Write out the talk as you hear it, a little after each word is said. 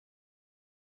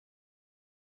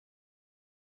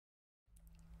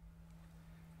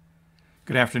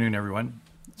Good afternoon, everyone.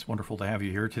 It's wonderful to have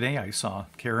you here today. I saw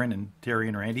Karen and Terry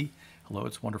and Randy. Hello,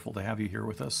 it's wonderful to have you here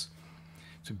with us.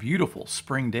 It's a beautiful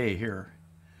spring day here.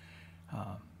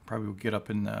 Probably will get up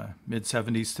in the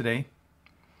mid-70s today,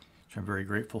 which I'm very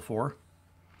grateful for.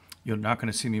 You're not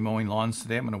going to see me mowing lawns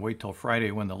today. I'm going to wait till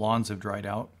Friday when the lawns have dried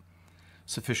out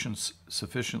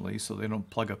sufficiently so they don't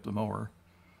plug up the mower.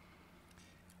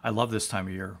 I love this time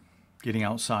of year, getting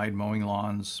outside, mowing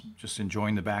lawns, just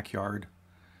enjoying the backyard.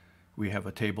 We have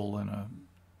a table and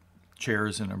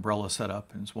chairs and umbrella set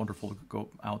up, and it's wonderful to go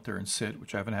out there and sit,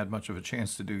 which I haven't had much of a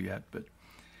chance to do yet, but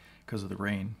because of the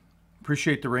rain.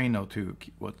 Appreciate the rain, though, too.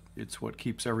 It's what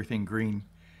keeps everything green,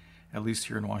 at least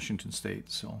here in Washington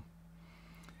State. So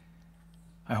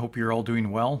I hope you're all doing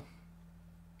well.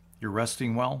 You're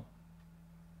resting well.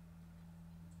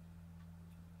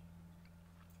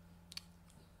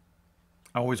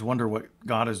 I always wonder what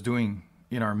God is doing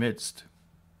in our midst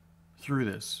through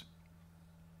this.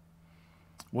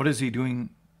 What is he doing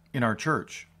in our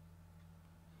church?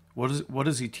 What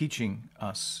is he teaching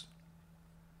us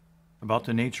about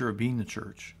the nature of being the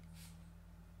church?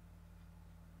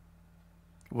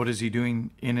 What is he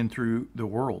doing in and through the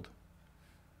world,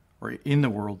 or in the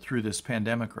world through this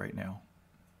pandemic right now?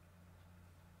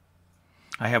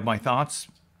 I have my thoughts,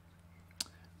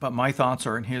 but my thoughts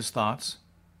aren't his thoughts,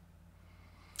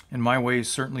 and my ways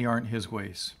certainly aren't his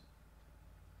ways.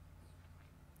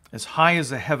 As high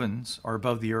as the heavens are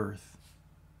above the earth,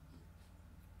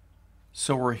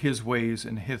 so are his ways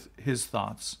and his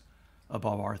thoughts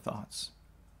above our thoughts.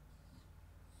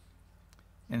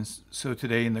 And so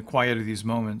today, in the quiet of these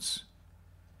moments,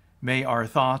 may our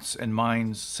thoughts and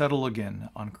minds settle again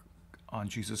on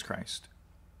Jesus Christ.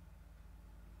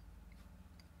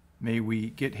 May we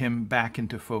get him back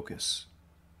into focus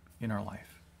in our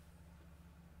life.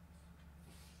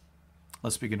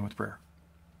 Let's begin with prayer.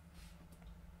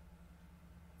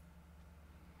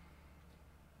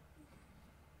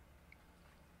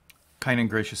 Kind and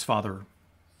gracious Father,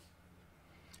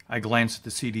 I glanced at the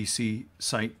CDC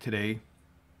site today,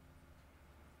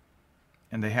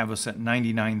 and they have us at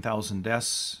 99,000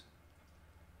 deaths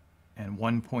and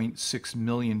 1.6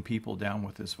 million people down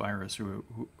with this virus who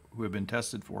have been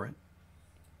tested for it.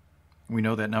 We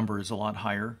know that number is a lot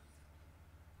higher.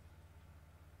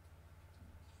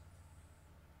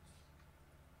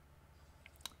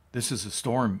 This is a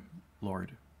storm,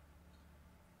 Lord.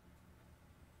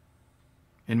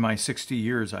 In my 60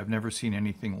 years, I've never seen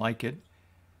anything like it.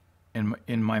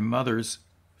 In my mother's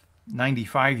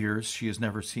 95 years, she has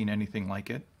never seen anything like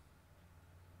it.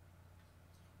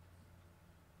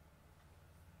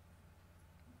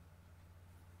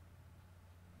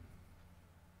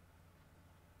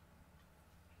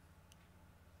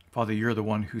 Father, you're the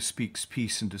one who speaks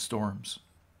peace into storms.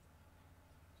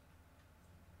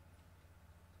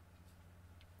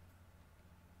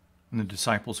 When the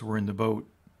disciples were in the boat,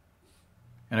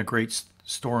 and a great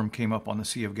storm came up on the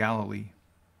Sea of Galilee,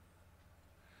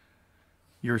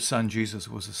 your son Jesus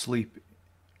was asleep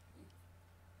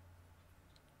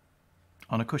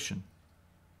on a cushion,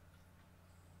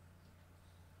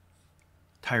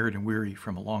 tired and weary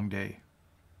from a long day.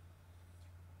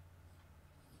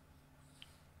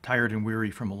 Tired and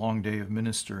weary from a long day of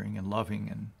ministering and loving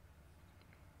and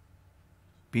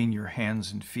being your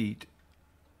hands and feet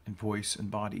and voice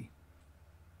and body.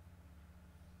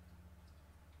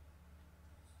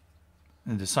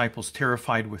 And the disciples,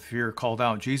 terrified with fear, called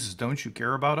out, "Jesus, don't you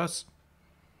care about us?"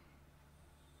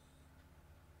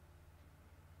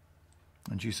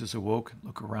 And Jesus awoke,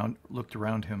 looked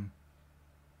around him,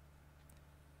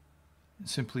 and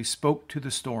simply spoke to the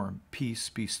storm, "Peace,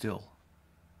 be still."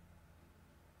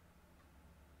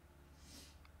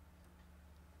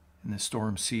 And the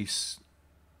storm ceased,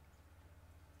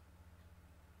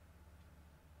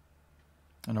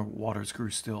 and the waters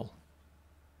grew still.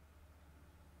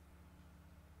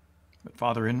 But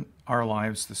Father, in our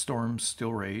lives, the storms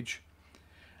still rage.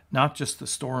 Not just the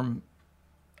storm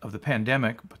of the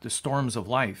pandemic, but the storms of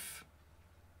life.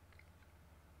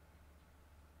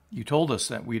 You told us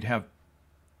that we'd have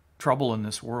trouble in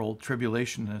this world,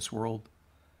 tribulation in this world.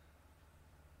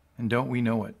 And don't we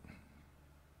know it?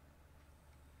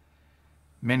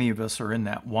 Many of us are in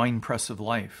that winepress of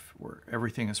life where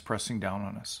everything is pressing down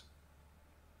on us.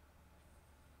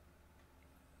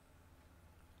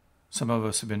 Some of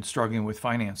us have been struggling with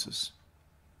finances.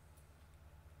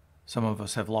 Some of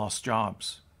us have lost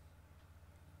jobs.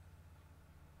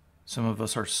 Some of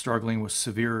us are struggling with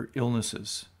severe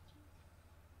illnesses.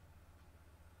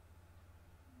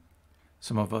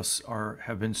 Some of us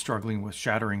have been struggling with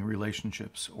shattering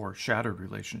relationships or shattered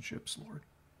relationships, Lord.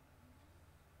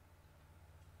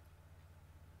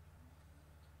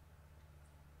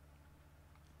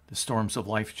 The storms of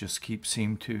life just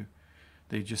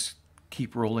they just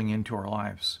keep rolling into our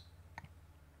lives.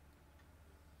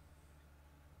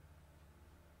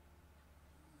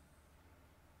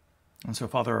 And so,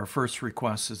 Father, our first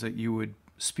request is that you would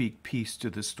speak peace to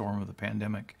the storm of the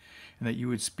pandemic, and that you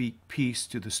would speak peace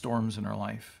to the storms in our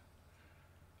life,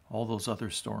 all those other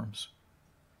storms.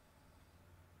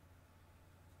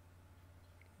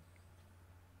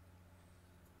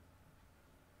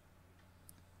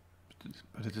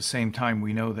 But at the same time,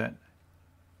 we know that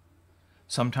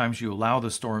sometimes you allow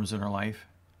the storms in our life.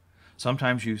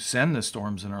 Sometimes you send the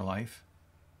storms in our life.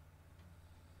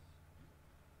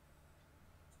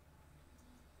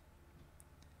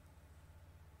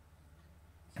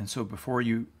 And so before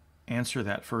you answer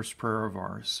that first prayer of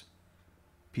ours,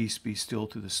 peace be still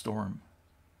to the storm,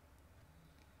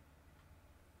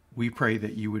 we pray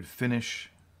that you would finish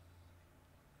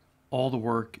all the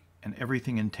work and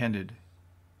everything intended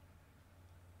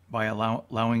by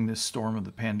allowing this storm of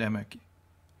the pandemic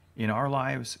in our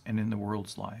lives and in the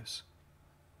world's lives.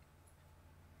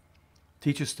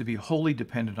 Teach us to be wholly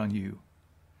dependent on you,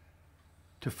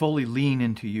 to fully lean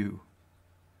into you,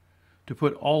 to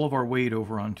put all of our weight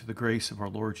over onto the grace of our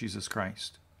Lord Jesus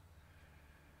Christ,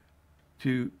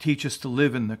 to teach us to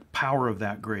live in the power of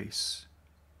that grace.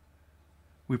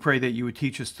 We pray that you would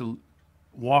teach us to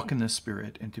walk in the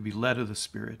Spirit and to be led of the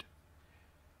Spirit,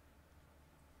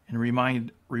 and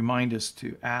remind us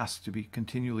to ask to be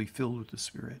continually filled with the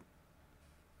Spirit.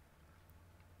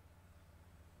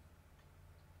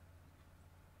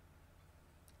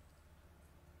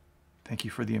 Thank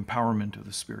you for the empowerment of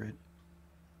the Spirit.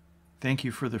 Thank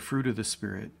you for the fruit of the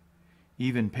Spirit.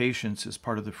 Even patience is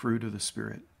part of the fruit of the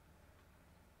Spirit.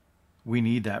 We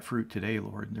need that fruit today,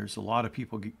 Lord. There's a lot of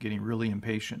people getting really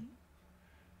impatient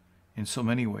in so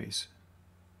many ways.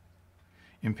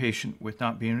 Impatient with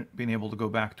not being able to go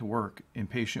back to work.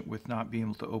 Impatient with not being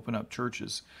able to open up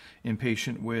churches.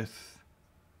 Impatient with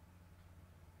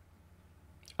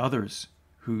others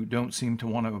who don't seem to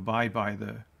want to abide by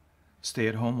the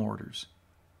stay-at-home orders.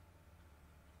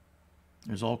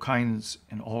 There's all kinds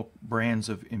and all brands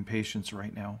of impatience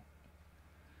right now.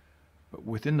 But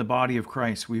within the body of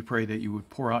Christ, we pray that you would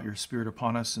pour out your Spirit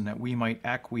upon us and that we might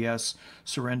acquiesce,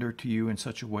 surrender to you in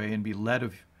such a way and be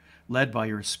led by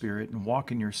your Spirit and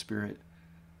walk in your Spirit,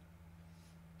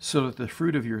 so that the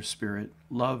fruit of your Spirit,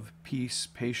 love, peace,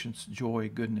 patience, joy,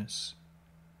 goodness,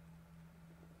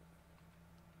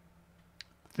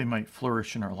 they might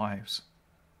flourish in our lives,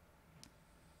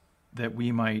 that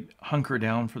we might hunker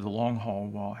down for the long haul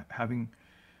while having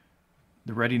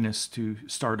the readiness to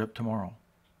start up tomorrow.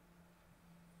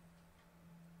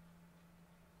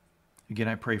 Again,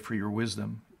 I pray for your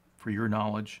wisdom, for your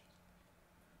knowledge,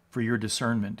 for your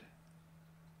discernment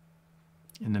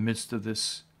in the midst of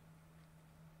this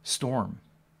storm,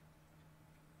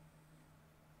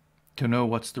 to know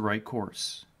what's the right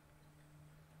course,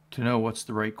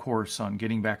 on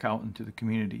getting back out into the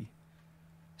community,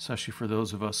 especially for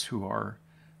those of us who are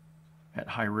at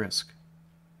high risk.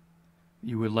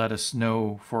 You would let us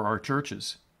know for our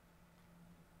churches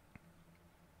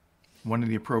when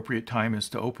the appropriate time is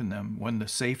to open them, when the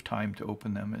safe time to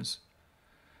open them is.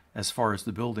 As far as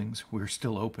the buildings, we're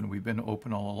still open. We've been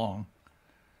open all along.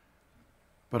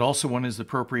 But also when is the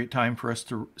appropriate time for us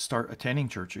to start attending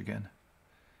church again,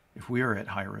 if we are at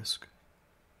high risk.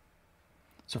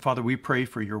 So Father, we pray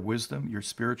for your wisdom, your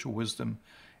spiritual wisdom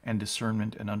and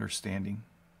discernment and understanding.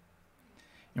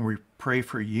 And we pray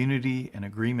for unity and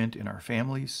agreement in our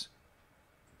families,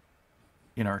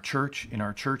 in our church, in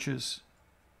our churches.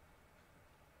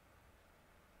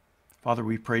 Father,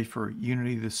 we pray for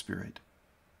unity of the Spirit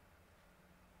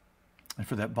and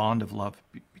for that bond of love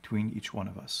between each one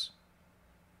of us.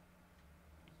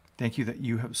 Thank you that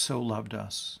you have so loved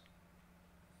us.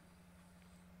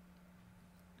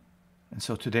 And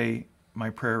so today, my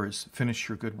prayer is, finish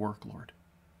your good work, Lord.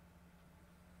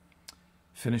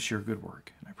 Finish your good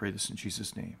work. And I pray this in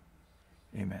Jesus' name.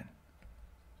 Amen.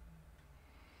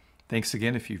 Thanks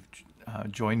again if you've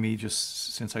joined me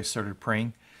just since I started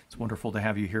praying. It's wonderful to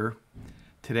have you here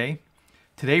today.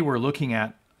 Today we're looking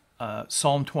at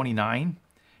Psalm 29.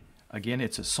 Again,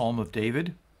 it's a Psalm of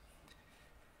David.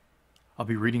 I'll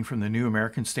be reading from the New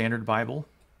American Standard Bible.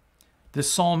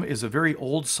 This psalm is a very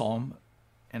old psalm,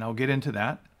 and I'll get into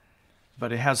that,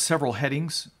 but it has several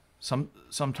headings.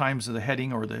 Sometimes the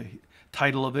heading or the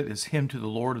title of it is Hymn to the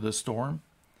Lord of the Storm.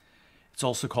 It's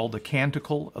also called the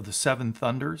Canticle of the Seven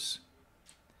Thunders.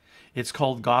 It's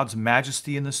called God's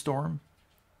Majesty in the Storm.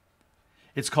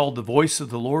 It's called The Voice of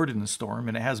the Lord in the Storm,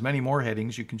 and it has many more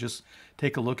headings. You can just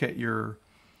take a look at your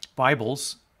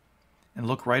Bibles and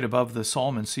look right above the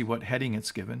psalm and see what heading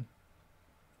it's given.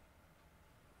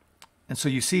 And so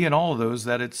you see in all of those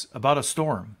that it's about a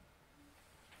storm.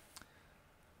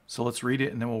 So let's read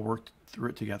it and then we'll work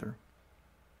through it together.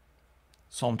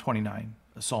 Psalm 29,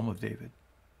 a psalm of David.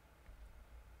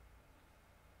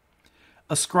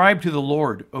 Ascribe to the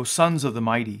Lord, O sons of the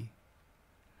mighty.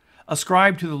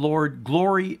 Ascribe to the Lord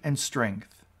glory and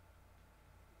strength.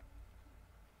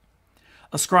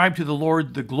 Ascribe to the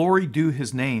Lord the glory due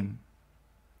his name.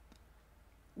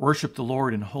 Worship the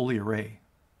Lord in holy array.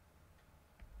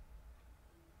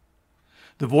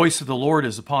 The voice of the Lord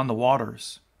is upon the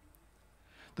waters.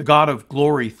 The God of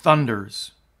glory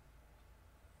thunders.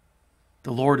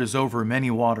 The Lord is over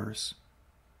many waters.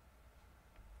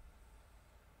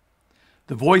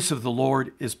 The voice of the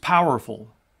Lord is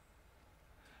powerful.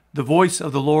 The voice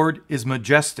of the Lord is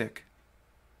majestic.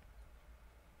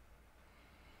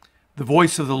 The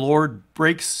voice of the Lord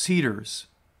breaks cedars.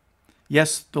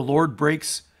 Yes, the Lord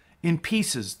breaks in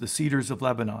pieces the cedars of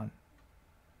Lebanon.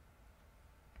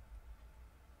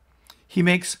 He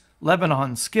makes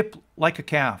Lebanon skip like a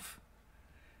calf,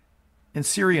 and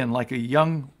Syrian like a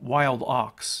young wild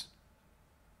ox.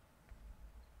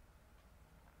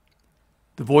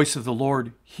 The voice of the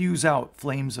Lord hews out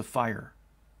flames of fire.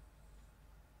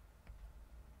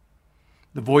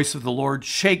 The voice of the Lord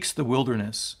shakes the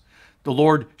wilderness. The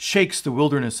Lord shakes the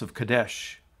wilderness of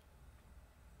Kadesh.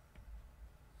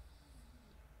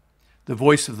 The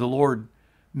voice of the Lord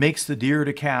makes the deer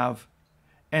to calve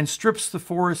and strips the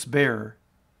forest bare.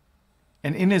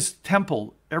 And in his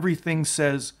temple, everything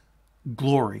says,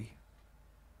 glory.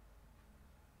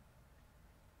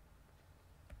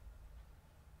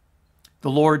 The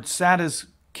Lord sat as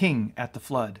king at the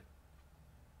flood.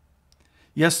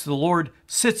 Yes, the Lord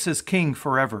sits as king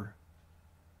forever.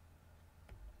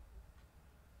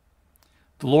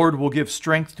 The Lord will give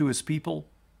strength to his people.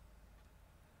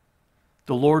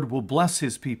 The Lord will bless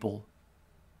his people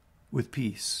with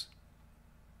peace.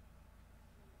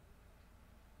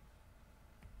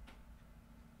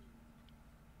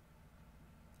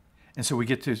 And so we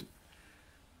get to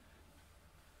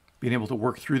being able to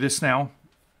work through this now.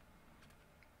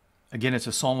 Again, it's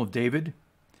a Psalm of David.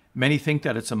 Many think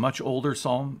that it's a much older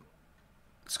psalm.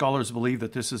 Scholars believe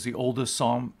that this is the oldest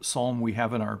psalm we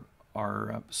have in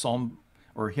our psalm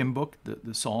or hymn book,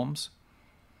 the Psalms.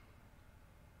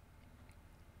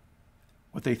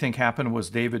 What they think happened was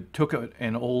David took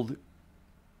an old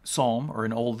psalm or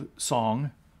an old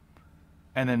song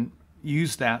and then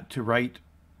used that to write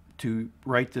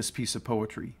this piece of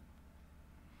poetry.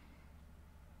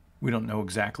 We don't know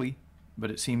exactly,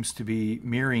 but it seems to be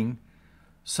mirroring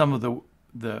some of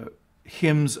the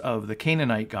hymns of the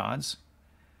Canaanite gods.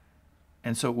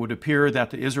 And so it would appear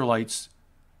that the Israelites,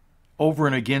 over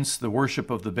and against the worship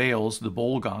of the Baals, the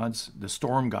bowl gods, the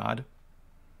storm god,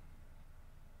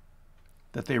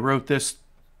 that they wrote this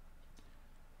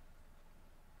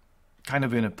kind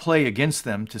of in a play against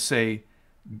them to say,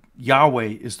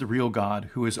 Yahweh is the real God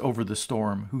who is over the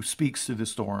storm, who speaks to the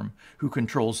storm, who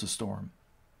controls the storm.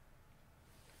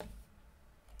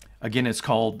 Again, it's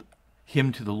called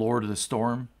Hymn to the Lord of the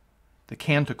Storm, the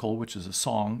Canticle, which is a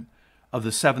song of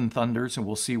the seven thunders, and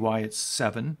we'll see why it's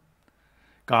seven.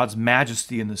 God's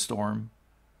majesty in the storm,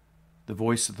 the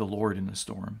voice of the Lord in the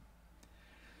storm.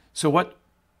 So what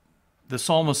the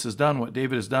psalmist has done, what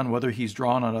David has done, whether he's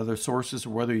drawn on other sources or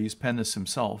whether he's penned this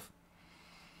himself,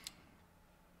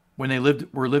 when they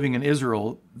were living in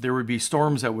Israel, there would be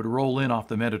storms that would roll in off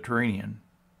the Mediterranean.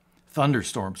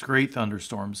 Thunderstorms, great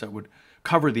thunderstorms that would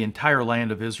cover the entire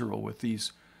land of Israel with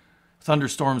these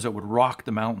thunderstorms that would rock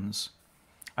the mountains.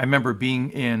 I remember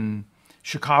being in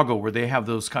Chicago where they have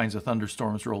those kinds of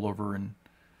thunderstorms roll over. And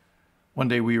one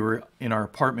day we were in our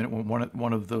apartment when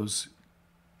one of those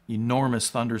enormous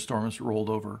thunderstorms rolled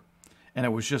over. And it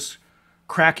was just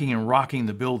cracking and rocking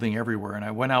the building everywhere. And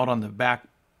I went out on the back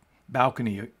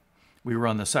balcony. We were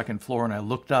on the second floor, and I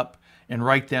looked up, and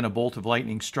right then a bolt of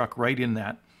lightning struck right in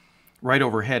that, right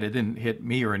overhead. It didn't hit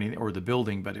me or anything or the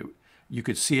building, but you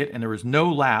could see it, and there was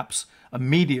no lapse.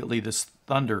 Immediately, this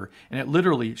thunder, and it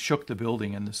literally shook the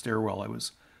building and the stairwell I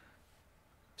was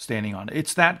standing on.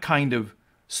 It's that kind of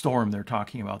storm they're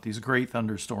talking about, these great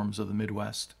thunderstorms of the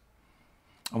Midwest.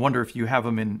 I wonder if you have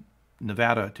them in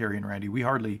Nevada, Terry and Randy. We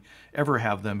hardly ever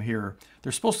have them here.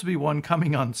 There's supposed to be one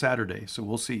coming on Saturday, so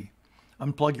we'll see.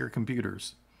 Unplug your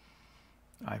computers.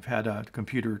 I've had a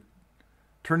computer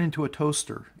turn into a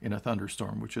toaster in a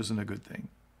thunderstorm, which isn't a good thing.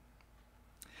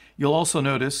 You'll also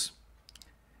notice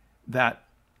that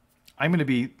I'm going to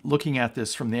be looking at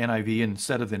this from the NIV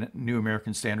instead of the New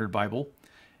American Standard Bible,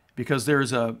 because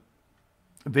there's a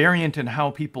variant in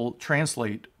how people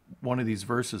translate one of these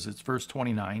verses. It's verse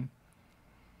 29.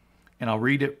 And I'll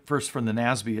read it first from the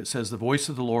NASB. It says, "The voice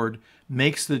of the Lord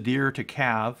makes the deer to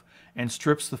calve and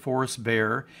strips the forest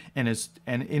bare, and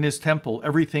in his temple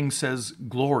everything says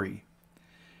glory."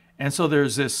 And so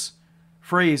there's this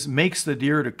phrase, makes the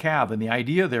deer to calve, and the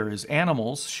idea there is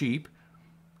animals, sheep,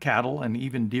 cattle, and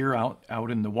even deer out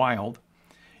in the wild.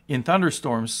 In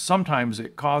thunderstorms, sometimes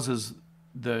it causes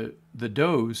the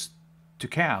does to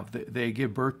calve. They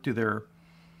give birth to their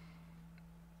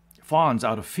fawns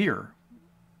out of fear.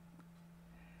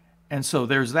 And so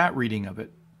there's that reading of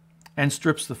it. And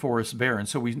strips the forest bare. And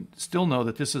so we still know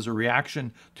that this is a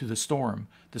reaction to the storm.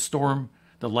 The storm,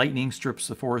 the lightning strips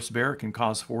the forest bare. It can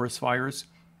cause forest fires.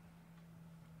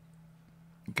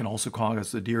 It can also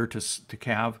cause the deer to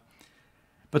calve.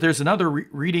 But there's another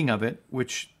reading of it,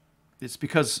 which it's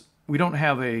because we don't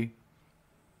have a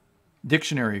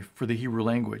dictionary for the Hebrew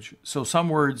language. So some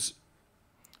words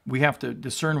we have to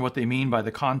discern what they mean by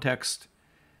the context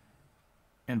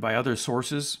and by other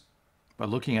sources, by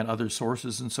looking at other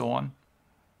sources and so on.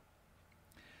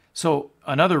 So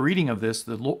another reading of this,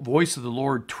 the voice of the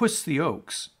Lord twists the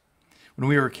oaks. When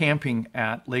we were camping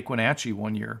at Lake Wenatchee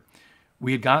one year,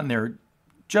 we had gotten there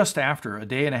just after, a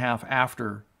day and a half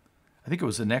after, I think it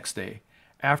was the next day,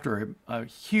 after a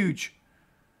huge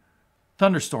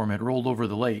thunderstorm had rolled over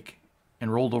the lake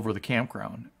and rolled over the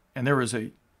campground. And there was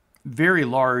a very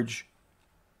large,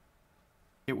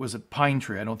 it was a pine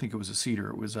tree. I don't think it was a cedar.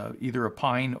 It was either a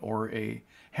pine or a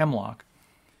hemlock.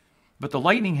 But the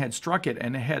lightning had struck it,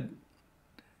 and it had,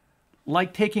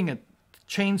 like taking a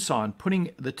chainsaw and putting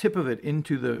the tip of it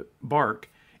into the bark,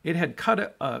 it had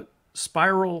cut a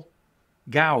spiral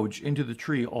gouge into the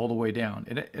tree all the way down.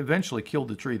 It eventually killed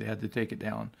the tree. They had to take it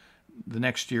down. The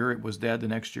next year it was dead. The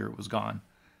next year it was gone.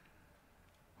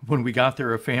 When we got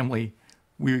there, a family,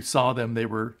 we saw them.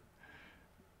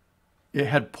 It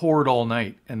had poured all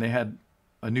night, and they had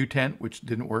a new tent, which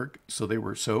didn't work, so they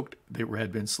were soaked. They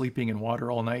had been sleeping in water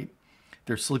all night.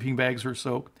 Their sleeping bags were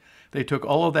soaked. They took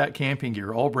all of that camping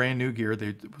gear, all brand new gear.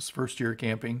 It was first year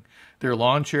camping, their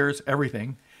lawn chairs,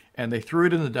 everything, and they threw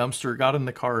it in the dumpster, got in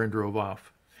the car, and drove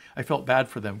off. I felt bad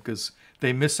for them because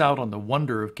they miss out on the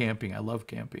wonder of camping. I love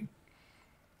camping.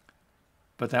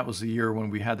 But that was the year when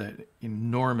we had that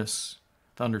enormous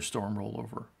thunderstorm roll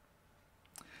over.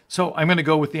 So I'm going to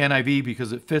go with the NIV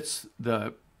because it fits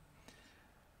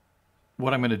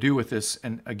what I'm going to do with this.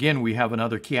 And again, we have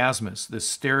another chiasmus, this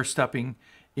stair-stepping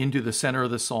into the center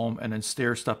of the psalm and then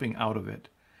stair-stepping out of it.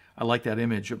 I like that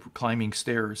image of climbing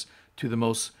stairs to the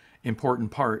most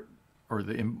important part, or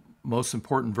the most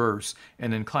important verse,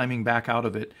 and then climbing back out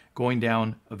of it, going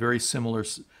down a very similar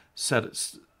set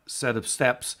of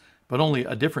steps, but only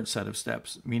a different set of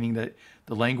steps, meaning that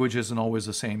the language isn't always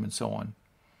the same and so on.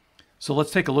 So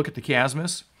let's take a look at the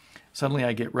chiasmus. Suddenly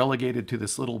I get relegated to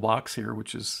this little box here,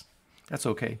 that's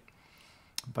okay.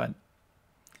 But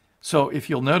so if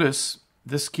you'll notice,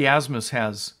 this chiasmus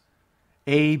has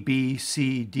A, B,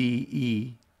 C, D,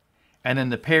 E, and then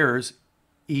the pairs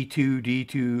E2,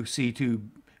 D2, C2,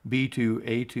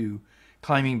 B2, A2,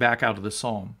 climbing back out of the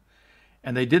psalm.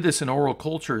 And they did this in oral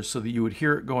cultures so that you would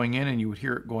hear it going in and you would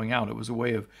hear it going out. It was a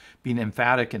way of being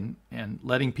emphatic and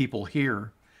letting people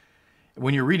hear.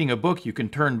 When you're reading a book, you can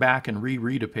turn back and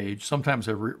reread a page. Sometimes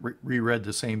I've reread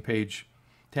the same page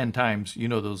 10 times. You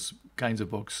know those kinds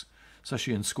of books,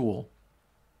 especially in school.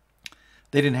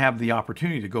 They didn't have the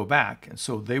opportunity to go back, and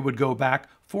so they would go back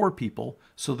for people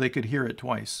so they could hear it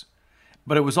twice.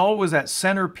 But it was always that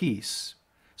centerpiece.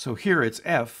 So here it's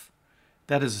F.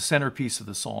 That is the centerpiece of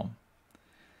the psalm.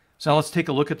 So now let's take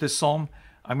a look at this psalm.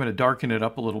 I'm going to darken it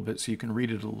up a little bit so you can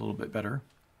read it a little bit better.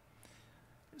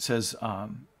 It says,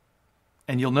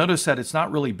 and you'll notice that it's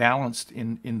not really balanced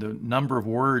in the number of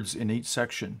words in each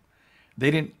section. They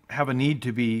didn't have a need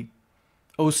to be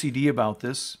OCD about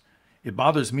this. It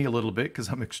bothers me a little bit because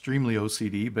I'm extremely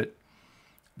OCD, but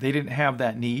they didn't have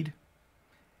that need.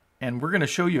 And I'm going to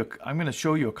show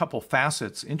you a couple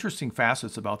facets, interesting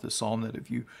facets about this psalm that if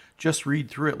you just read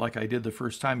through it like I did the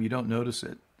first time, you don't notice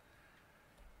it.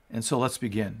 And so let's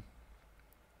begin.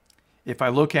 If I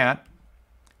look at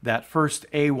that first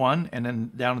A1 and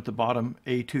then down at the bottom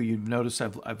A2, you've noticed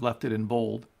I've left it in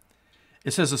bold.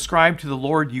 It says, "Ascribe to the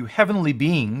Lord, you heavenly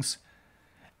beings."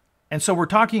 And so we're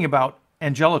talking about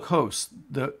angelic hosts,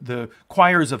 the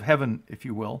choirs of heaven, if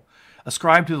you will.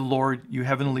 Ascribe to the Lord, you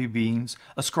heavenly beings.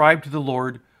 Ascribe to the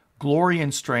Lord glory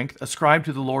and strength. Ascribe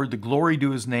to the Lord the glory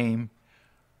due his name.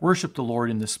 Worship the Lord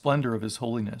in the splendor of his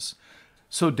holiness.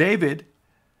 So David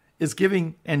is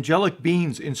giving angelic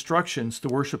beings instructions to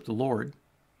worship the Lord.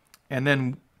 And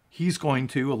then he's going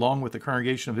to, along with the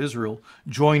congregation of Israel,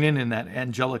 join in that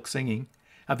angelic singing.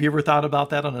 Have you ever thought about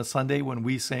that on a Sunday when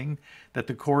we sing, that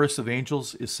the chorus of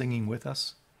angels is singing with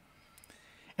us?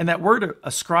 And that word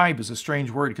ascribe is a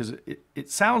strange word because it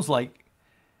sounds like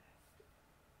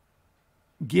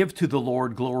give to the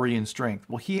Lord glory and strength.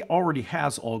 Well, he already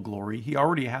has all glory. He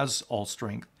already has all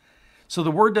strength. So the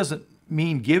word doesn't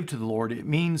mean give to the Lord. It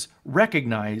means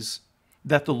recognize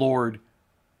that the Lord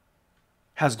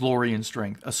has glory and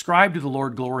strength. Ascribe to the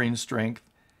Lord glory and strength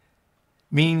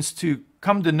means to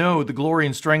come to know the glory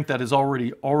and strength that is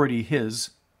already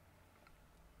his.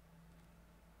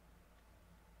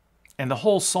 And the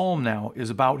whole psalm now is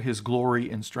about his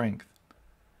glory and strength.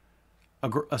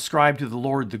 Ascribe to the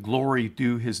Lord the glory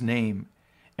due his name.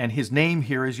 And his name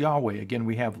here is Yahweh. Again,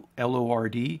 we have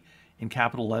L-O-R-D in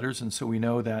capital letters, and so we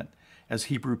know that as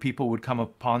Hebrew people would come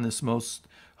upon this most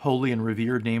holy and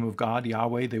revered name of God,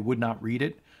 Yahweh, they would not read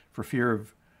it for fear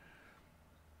of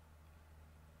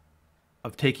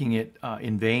taking it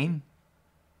in vain.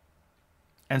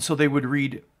 And so they would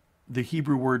read the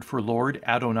Hebrew word for Lord,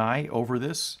 Adonai, over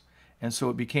this. And so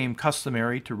it became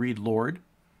customary to read Lord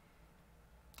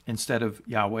instead of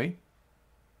Yahweh.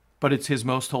 But it's his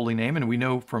most holy name, and we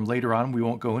know from later on, we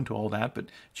won't go into all that, but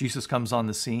Jesus comes on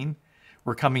the scene.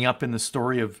 We're coming up in the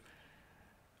story of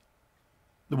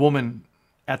the woman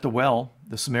at the well,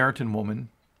 the Samaritan woman.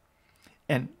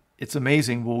 And it's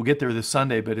amazing. We'll get there this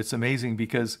Sunday, but it's amazing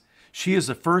because she is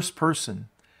the first person,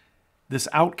 this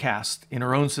outcast in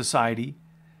her own society,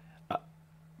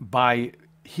 by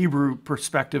Hebrew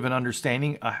perspective and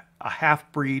understanding, a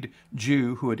half-breed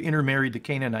Jew who had intermarried the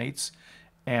Canaanites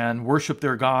and worshiped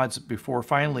their gods before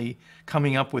finally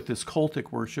coming up with this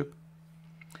cultic worship.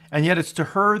 And yet it's to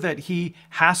her that he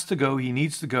has to go, he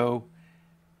needs to go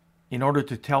in order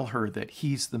to tell her that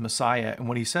he's the Messiah. And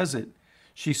when he says it,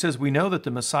 she says, we know that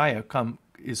the Messiah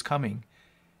is coming.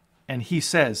 And he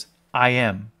says, I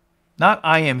am. Not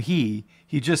I am he.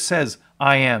 He just says,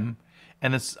 I am.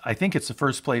 And I think it's the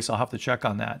first place, I'll have to check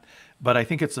on that, but I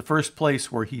think it's the first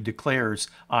place where he declares,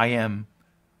 I am,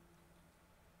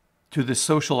 to this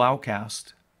social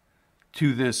outcast,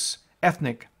 to this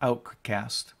ethnic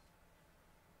outcast.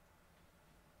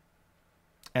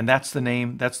 And that's the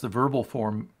name, that's the verbal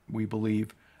form, we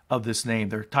believe, of this name.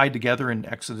 They're tied together in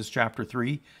Exodus chapter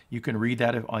 3. You can read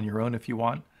that on your own if you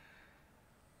want.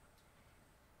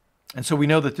 And so we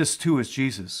know that this too is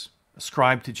Jesus.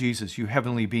 Ascribe to Jesus, you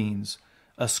heavenly beings.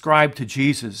 Ascribe to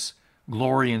Jesus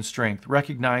glory and strength.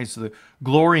 Recognize the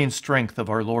glory and strength of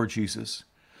our Lord Jesus.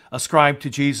 Ascribe to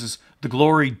Jesus the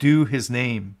glory due his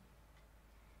name.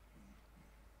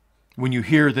 When you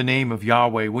hear the name of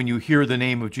Yahweh, when you hear the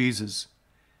name of Jesus,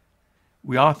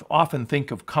 we often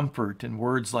think of comfort in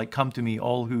words like, come to me,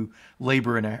 all who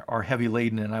labor and are heavy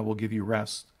laden, and I will give you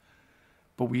rest.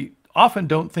 But we often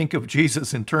don't think of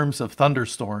Jesus in terms of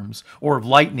thunderstorms or of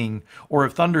lightning or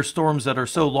of thunderstorms that are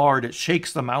so large it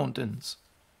shakes the mountains.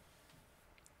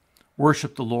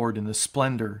 Worship the Lord in the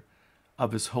splendor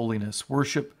of his holiness.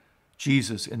 Worship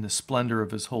Jesus in the splendor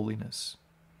of his holiness.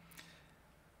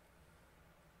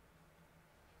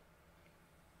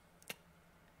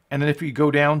 And then if you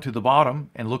go down to the bottom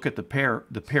and look at the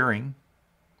pairing,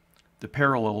 the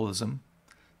parallelism,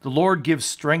 the Lord gives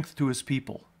strength to his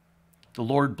people. The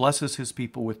Lord blesses his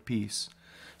people with peace.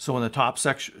 So in the top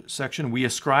section, we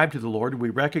ascribe to the Lord. We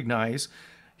recognize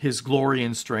his glory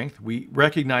and strength. We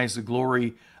recognize the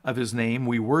glory of his name.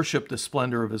 We worship the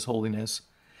splendor of his holiness.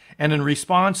 And in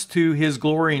response to his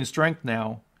glory and strength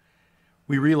now,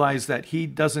 we realize that he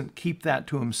doesn't keep that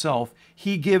to himself.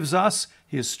 He gives us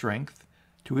his strength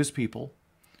to his people,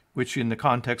 which in the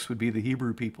context would be the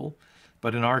Hebrew people.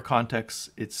 But in our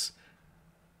context, it's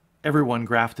everyone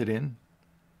grafted in,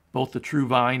 both the true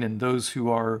vine and those who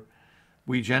are,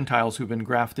 we Gentiles who've been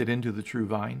grafted into the true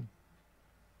vine.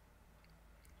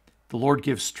 The Lord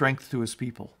gives strength to his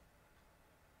people.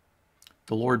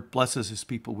 The Lord blesses his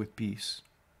people with peace.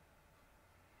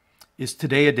 Is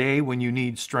today a day when you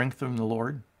need strength from the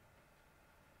Lord?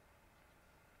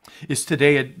 Is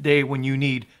today a day when you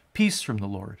need peace from the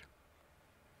Lord?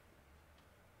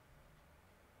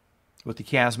 What the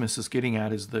chiasmus is getting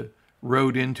at is the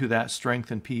road into that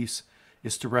strength and peace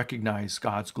is to recognize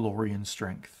God's glory and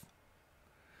strength,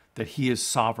 that he is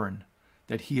sovereign,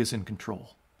 that he is in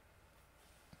control.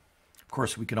 Of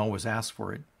course, we can always ask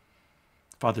for it.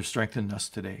 Father, strengthen us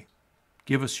today.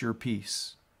 Give us your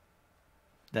peace,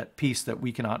 that peace that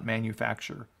we cannot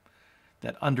manufacture,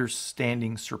 that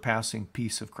understanding, surpassing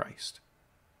peace of Christ.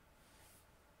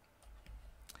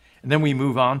 And then we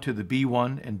move on to the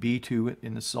B1 and B2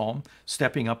 in the psalm,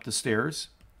 stepping up the stairs.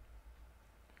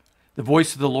 The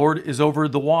voice of the Lord is over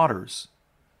the waters.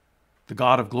 The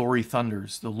God of glory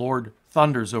thunders. The Lord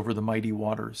thunders over the mighty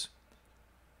waters.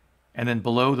 And then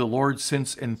below, the Lord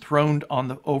sits enthroned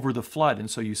over the flood. And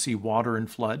so you see water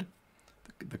and flood,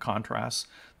 the contrast.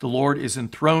 The Lord is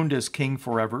enthroned as king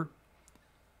forever.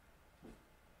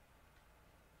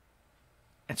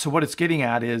 And so what it's getting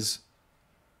at is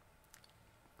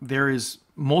there is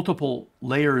multiple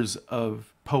layers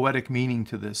of poetic meaning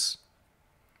to this.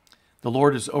 The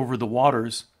Lord is over the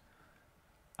waters.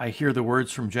 I hear the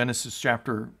words from Genesis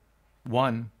chapter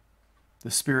 1.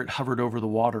 The Spirit hovered over the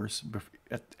waters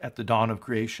at the dawn of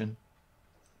creation.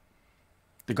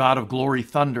 The God of glory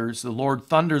thunders. The Lord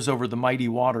thunders over the mighty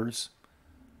waters.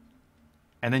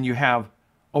 And then you have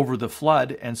over the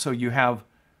flood. And so you have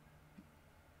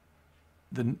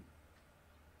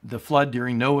the flood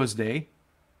during Noah's day.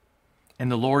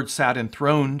 And the Lord sat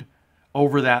enthroned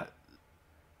over that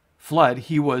flood.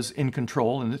 He was in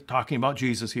control. And talking about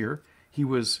Jesus here, he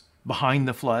was behind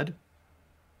the flood.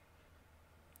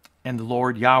 And the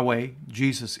Lord, Yahweh,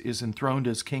 Jesus, is enthroned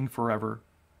as king forever.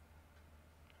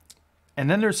 And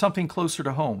then there's something closer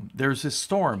to home. There's this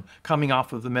storm coming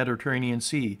off of the Mediterranean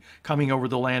Sea, coming over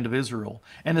the land of Israel.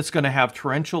 And it's going to have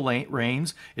torrential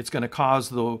rains. It's going to cause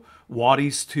the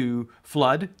wadis to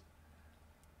flood.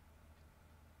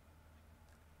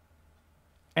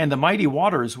 And the mighty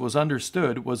waters was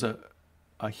understood was a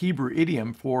Hebrew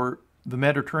idiom for the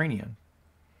Mediterranean.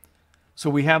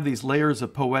 So we have these layers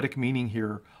of poetic meaning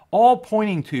here, all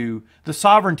pointing to the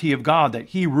sovereignty of God, that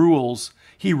he rules.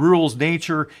 He rules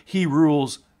nature. He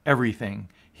rules everything.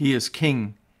 He is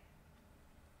king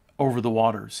over the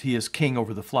waters. He is king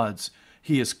over the floods.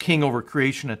 He is king over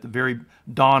creation at the very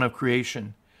dawn of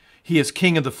creation. He is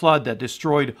king of the flood that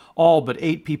destroyed all but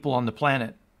 8 people on the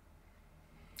planet.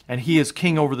 And he is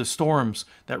king over the storms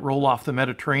that roll off the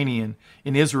Mediterranean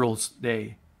in Israel's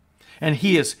day. And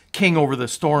he is king over the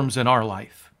storms in our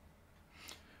life.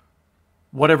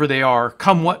 Whatever they are,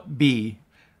 come what be,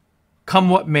 come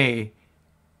what may,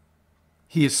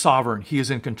 he is sovereign. He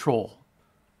is in control.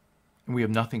 And we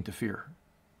have nothing to fear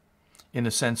in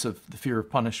the sense of the fear of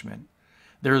punishment.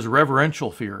 There is reverential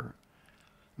fear.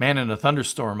 Man, in a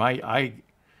thunderstorm,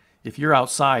 if you're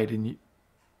outside and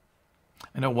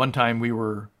I know one time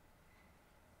where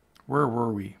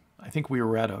were we? I think we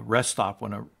were at a rest stop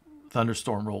when a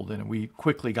thunderstorm rolled in, and we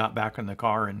quickly got back in the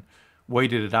car and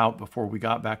waited it out before we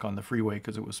got back on the freeway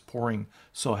because it was pouring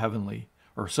so heavily.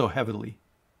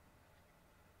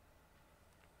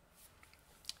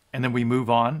 And then we move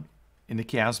on in the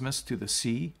chiasmus to the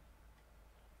C,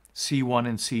 C1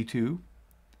 and C2.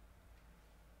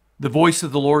 The voice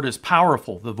of the Lord is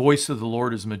powerful. The voice of the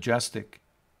Lord is majestic.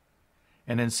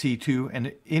 And then C2,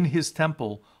 and in his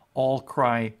temple all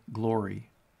cry glory.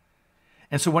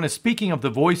 And so when it's speaking of the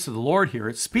voice of the Lord here,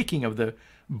 it's speaking of the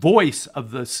voice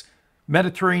of this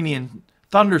Mediterranean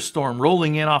thunderstorm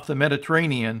rolling in off the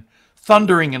Mediterranean,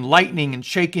 thundering and lightning and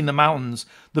shaking the mountains.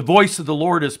 The voice of the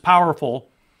Lord is powerful.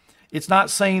 It's not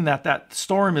saying that that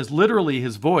storm is literally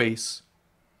his voice,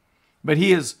 but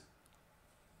he is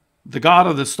the God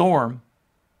of the storm.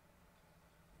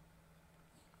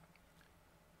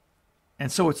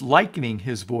 And so it's likening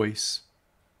his voice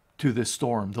to this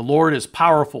storm. The Lord is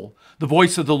powerful. The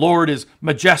voice of the Lord is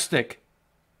majestic.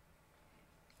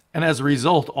 And as a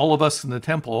result, all of us in the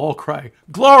temple all cry,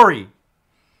 glory!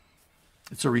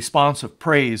 It's a response of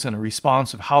praise and a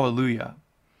response of hallelujah.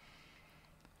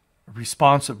 A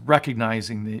response of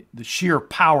recognizing the sheer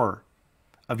power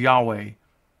of Yahweh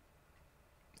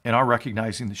and our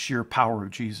recognizing the sheer power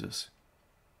of Jesus.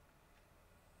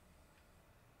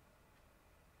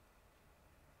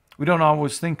 We don't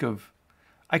always think of,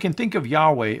 I can think of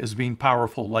Yahweh as being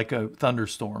powerful like a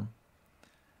thunderstorm.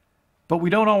 But we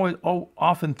don't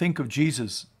often think of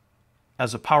Jesus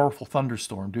as a powerful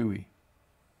thunderstorm, do we?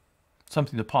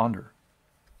 Something to ponder.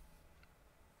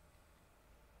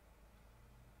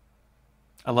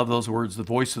 I love those words. The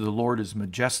voice of the Lord is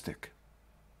majestic.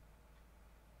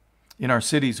 In our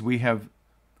cities, we have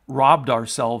robbed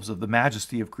ourselves of the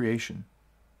majesty of creation.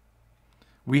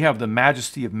 We have the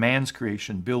majesty of man's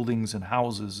creation, buildings and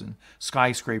houses and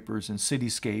skyscrapers and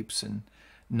cityscapes and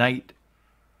night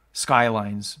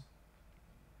skylines.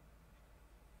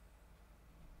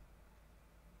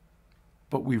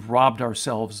 But we've robbed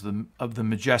ourselves of the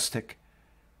majestic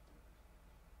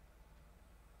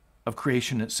of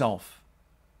creation itself.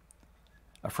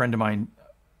 A friend of mine,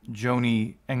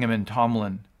 Joni Engelman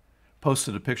Tomlin,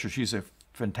 posted a picture. She's a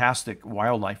fantastic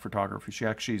wildlife photographer. She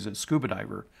actually is a scuba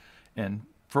diver and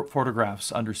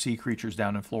photographs undersea creatures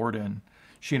down in Florida. And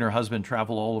she and her husband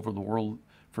travel all over the world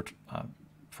for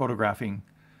photographing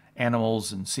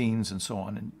animals and scenes and so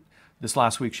on. And this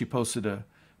last week she posted a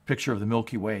picture of the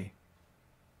Milky Way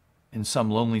in some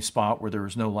lonely spot where there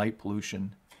was no light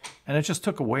pollution. And it just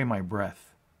took away my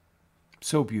breath.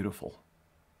 So beautiful.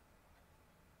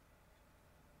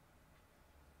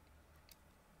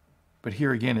 But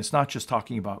here again, it's not just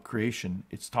talking about creation.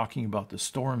 It's talking about the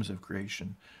storms of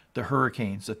creation, the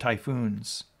hurricanes, the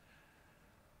typhoons,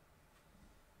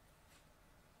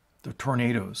 the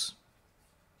tornadoes,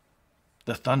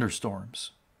 the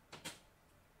thunderstorms.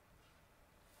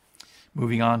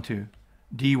 Moving on to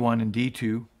D1 and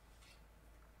D2.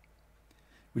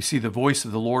 We see the voice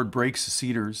of the Lord breaks the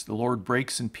cedars. The Lord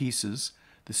breaks in pieces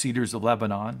the cedars of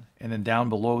Lebanon. And then down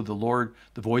below,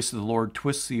 the voice of the Lord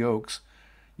twists the oaks.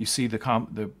 You see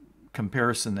the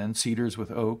comparison then, cedars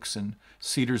with oaks and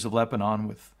cedars of Lebanon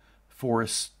with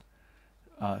forests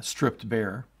stripped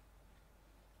bare.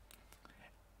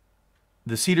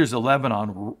 The cedars of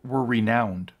Lebanon were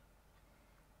renowned.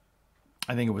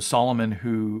 I think it was Solomon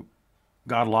who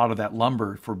got a lot of that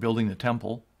lumber for building the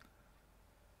temple.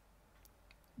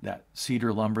 That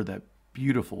cedar lumber, that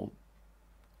beautiful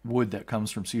wood that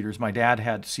comes from cedars. My dad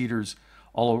had cedars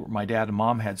all over, my dad and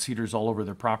mom had cedars all over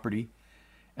their property.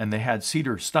 And they had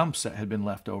cedar stumps that had been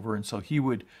left over. And so he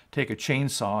would take a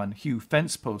chainsaw and hew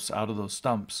fence posts out of those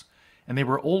stumps. And they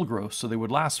were old growth, so they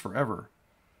would last forever.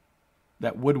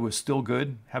 That wood was still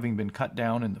good, having been cut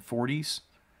down in the 40s.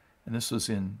 And this was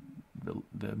in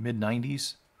the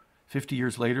mid-90s. 50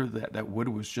 years later, that wood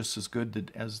was just as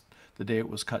good as the day it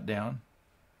was cut down.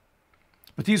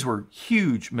 But these were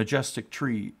huge, majestic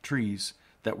trees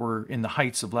that were in the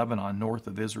heights of Lebanon, north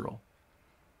of Israel.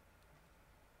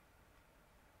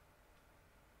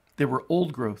 They were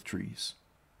old-growth trees,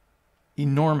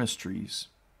 enormous trees.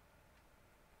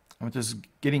 And what this is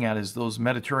getting at is those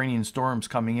Mediterranean storms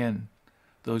coming in,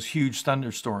 those huge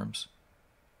thunderstorms,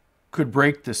 could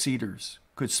break the cedars,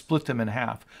 could split them in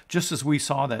half, just as we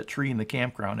saw that tree in the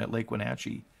campground at Lake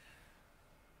Wenatchee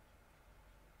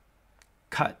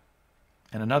cut,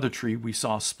 and another tree we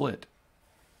saw split.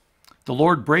 The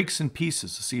Lord breaks in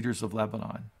pieces the cedars of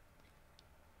Lebanon.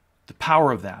 The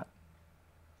power of that,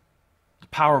 the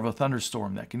power of a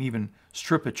thunderstorm that can even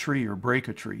strip a tree or break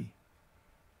a tree.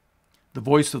 The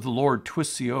voice of the Lord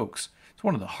twists the oaks. It's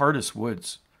one of the hardest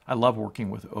woods. I love working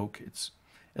with oak.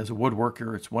 As a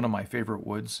woodworker, it's one of my favorite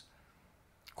woods.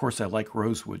 Of course, I like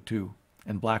rosewood too,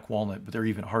 and black walnut, but they're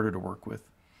even harder to work with.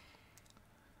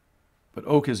 But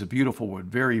oak is a beautiful wood,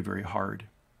 very, very hard.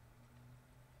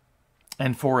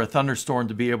 And for a thunderstorm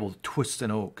to be able to twist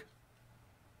an oak,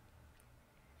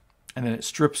 and then it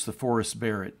strips the forest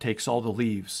bare, it takes all the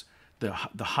leaves, the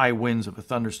high winds of a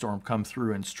thunderstorm come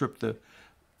through and strip the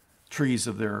trees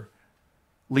of their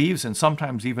leaves and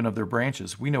sometimes even of their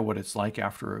branches. We know what it's like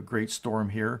after a great storm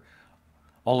here.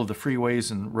 All of the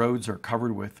freeways and roads are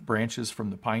covered with branches from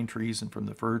the pine trees and from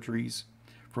the fir trees,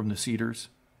 from the cedars.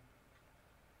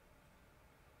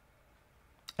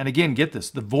 And again, get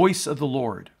this, the voice of the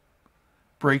Lord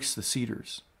breaks the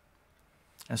cedars.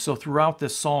 And so throughout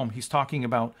this psalm, he's talking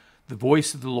about the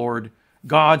voice of the Lord.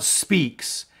 God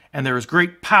speaks, and there is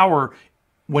great power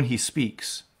when he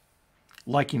speaks,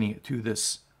 likening it to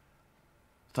this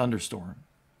thunderstorm.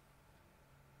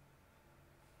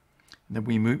 And then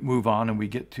we move on and we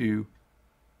get to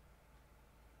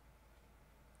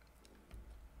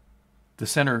the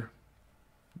center,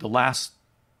 the last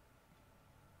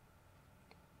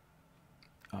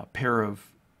pair of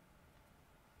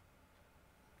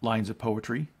lines of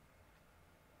poetry,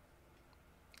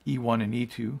 E1 and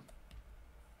E2.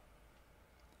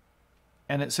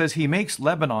 And it says, he makes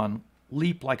Lebanon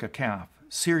leap like a calf,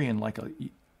 Syrian like a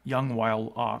young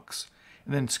wild ox.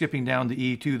 And then skipping down to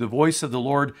E2, the voice of the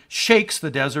Lord shakes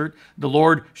the desert. The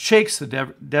Lord shakes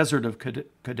the desert of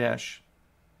Kadesh.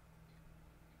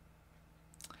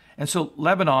 And so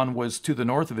Lebanon was to the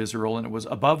north of Israel, and it was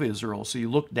above Israel. So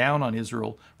you look down on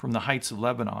Israel from the heights of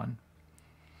Lebanon.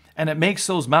 And it makes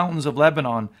those mountains of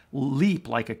Lebanon leap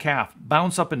like a calf,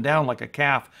 bounce up and down like a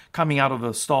calf coming out of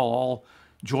a stall, all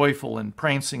joyful and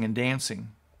prancing and dancing.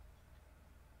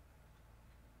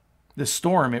 The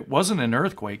storm, it wasn't an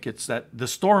earthquake. It's that the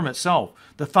storm itself,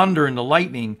 the thunder and the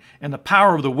lightning and the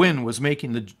power of the wind was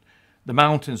making the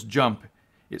mountains jump.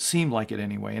 It seemed like it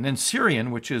anyway. And then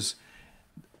Syrian, which is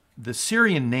the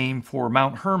Syrian name for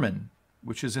Mount Hermon,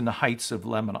 which is in the heights of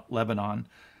Lebanon,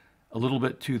 a little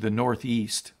bit to the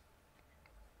northeast.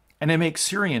 And it makes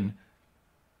Syrian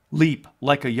leap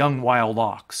like a young wild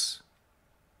ox.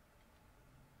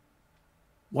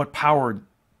 What power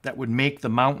that would make the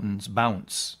mountains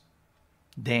bounce,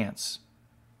 dance.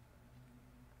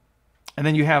 And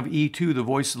then you have E2, the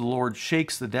voice of the Lord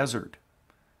shakes the desert.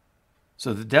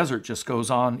 So the desert just goes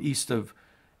on east of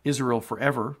Israel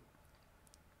forever,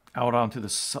 out onto the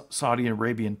Saudi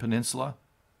Arabian Peninsula.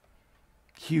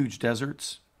 Huge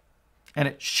deserts. And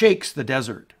it shakes the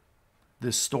desert,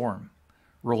 this storm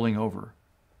rolling over.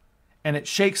 And it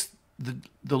shakes,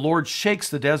 the Lord shakes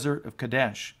the desert of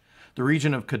Kadesh. The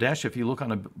region of Kadesh, if you look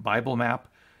on a Bible map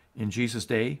in Jesus'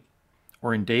 day,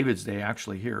 or in David's day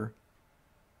actually here,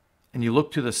 and you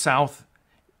look to the south,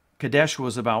 Kadesh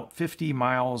was about 50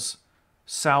 miles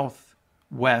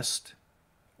southwest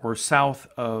or south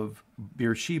of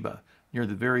Beersheba, near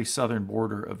the very southern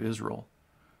border of Israel.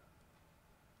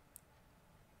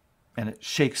 And it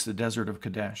shakes the desert of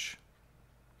Kadesh.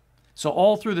 So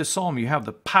all through this psalm, you have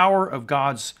the power of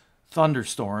God's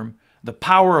thunderstorm, the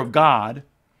power of God.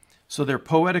 So they're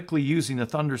poetically using the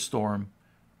thunderstorm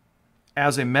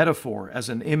as a metaphor, as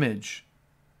an image,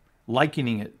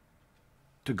 likening it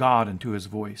to God and to his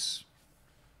voice.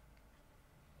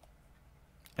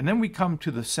 And then we come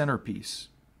to the centerpiece.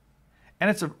 And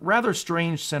it's a rather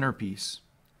strange centerpiece.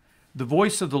 The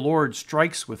voice of the Lord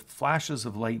strikes with flashes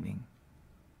of lightning.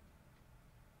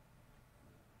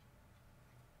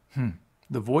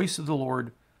 The voice of the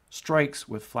Lord strikes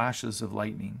with flashes of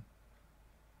lightning.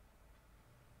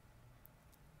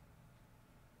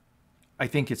 I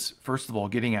think it's, first of all,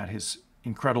 getting at his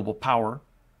incredible power.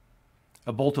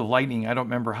 A bolt of lightning, I don't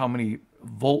remember how many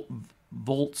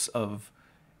volts of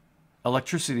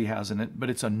electricity has in it, but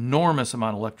it's an enormous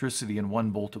amount of electricity in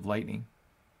one bolt of lightning.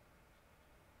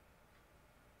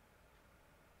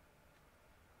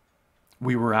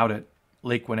 We were out at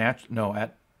Lake Wenatchee,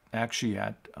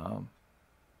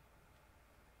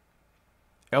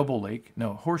 Elbow Lake,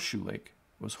 Horseshoe Lake.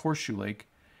 It was Horseshoe Lake,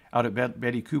 out at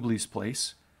Betty Kubley's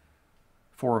place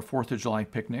for a 4th of July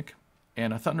picnic,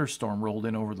 and a thunderstorm rolled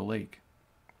in over the lake.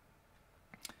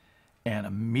 And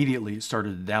immediately it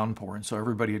started to downpour, and so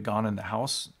everybody had gone in the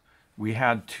house. We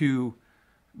had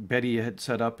Betty had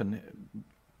set up, and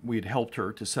we had helped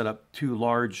her to set up 2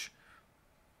 large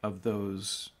of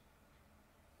those,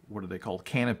 what are they called,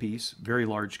 canopies, very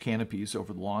large canopies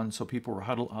over the lawn, so people were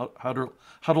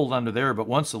huddled under there. But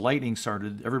once the lightning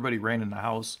started, everybody ran in the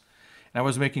house, and I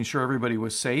was making sure everybody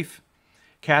was safe.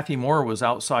 Kathy Moore was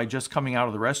outside just coming out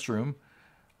of the restroom.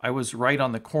 I was right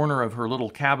on the corner of her little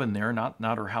cabin there, not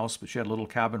her house, but she had a little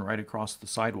cabin right across the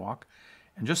sidewalk.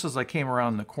 And just as I came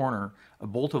around the corner, a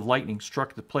bolt of lightning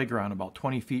struck the playground about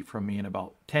 20 feet from me and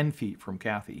about 10 feet from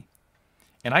Kathy.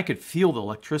 And I could feel the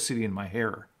electricity in my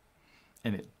hair.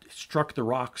 And it struck the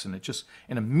rocks, and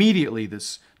and immediately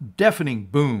this deafening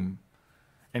boom.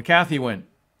 And Kathy went,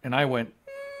 and I went,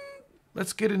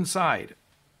 let's get inside.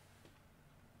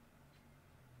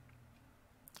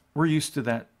 We're used to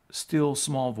that still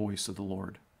small voice of the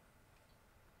Lord.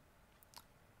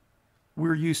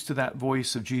 We're used to that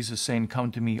voice of Jesus saying,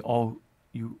 "Come to me, all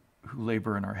you who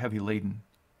labor and are heavy laden,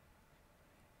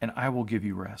 and I will give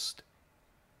you rest.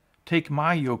 Take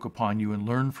my yoke upon you and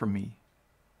learn from me.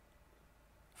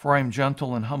 For I am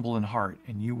gentle and humble in heart,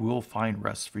 and you will find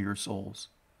rest for your souls.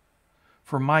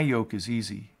 For my yoke is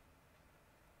easy,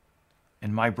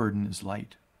 and my burden is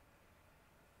light."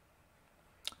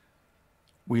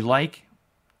 We like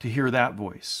to hear that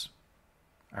voice.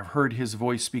 I've heard his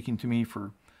voice speaking to me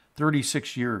for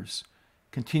 36 years,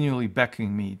 continually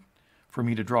beckoning me for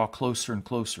me to draw closer and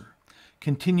closer,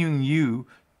 continuing you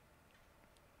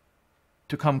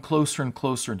to come closer and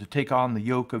closer and to take on the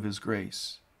yoke of his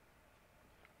grace.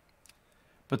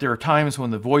 But there are times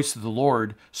when the voice of the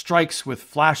Lord strikes with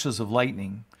flashes of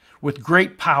lightning, with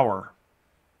great power,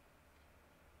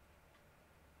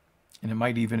 and it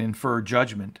might even infer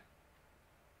judgment.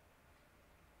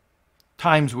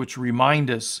 Times which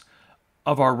remind us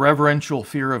of our reverential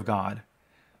fear of God,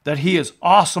 that he is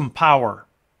awesome power.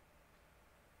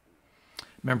 I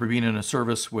remember being in a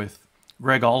service with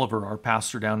Greg Oliver, our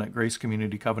pastor down at Grace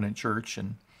Community Covenant Church,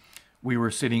 and we were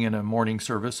sitting in a morning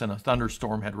service and a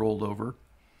thunderstorm had rolled over.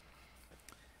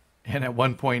 And at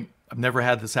one point, I've never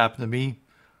had this happen to me,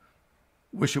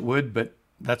 wish it would, but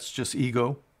that's just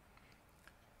ego.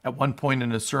 At one point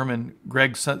in a sermon,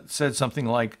 Greg said something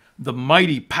like, "The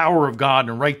mighty power of God,"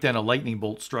 and right then a lightning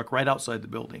bolt struck right outside the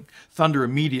building. Thunder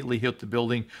immediately hit the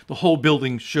building. The whole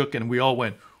building shook, and we all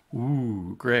went,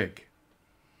 "Ooh, Greg."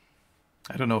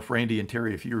 I don't know if Randy and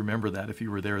Terry, if you remember that, if you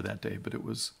were there that day, but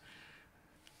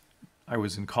I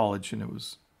was in college, and it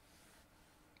was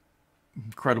an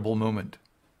incredible moment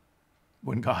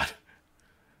when God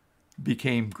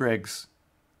became Greg's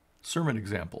sermon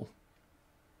example.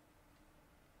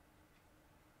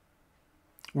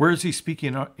 Where is he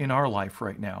speaking in our life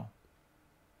right now?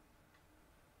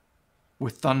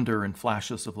 With thunder and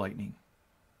flashes of lightning.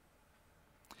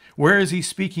 Where is he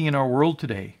speaking in our world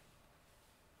today?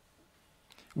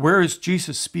 Where is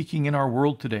Jesus speaking in our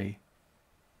world today?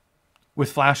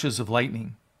 With flashes of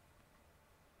lightning.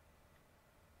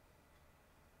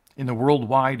 in the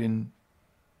worldwide and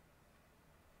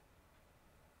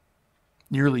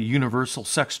nearly universal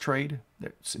sex trade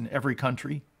that's in every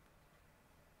country,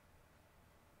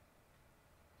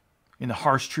 in the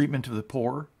harsh treatment of the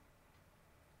poor,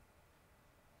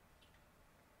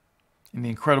 in the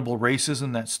incredible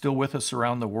racism that's still with us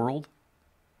around the world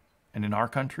and in our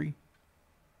country.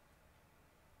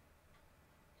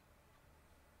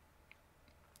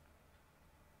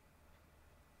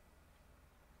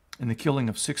 In the killing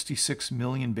of 66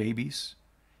 million babies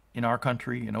in our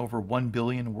country and over 1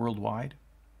 billion worldwide.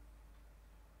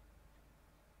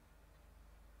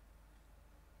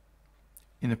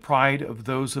 In the pride of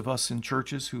those of us in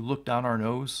churches who look down our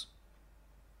nose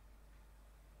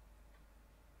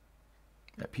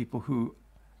at people who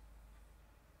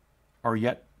are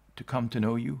yet to come to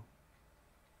know you,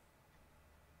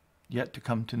 yet to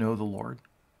come to know the Lord.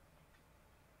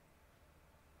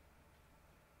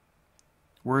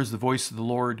 Where is the voice of the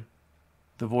Lord,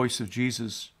 the voice of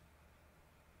Jesus,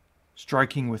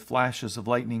 striking with flashes of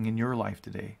lightning in your life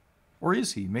today? Or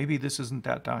is he? Maybe this isn't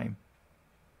that time.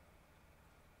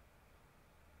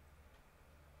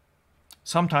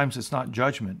 Sometimes it's not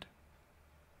judgment.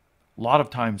 A lot of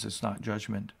times it's not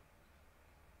judgment.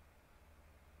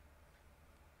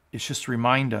 It's just to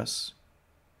remind us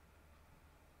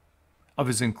of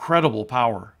his incredible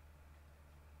power.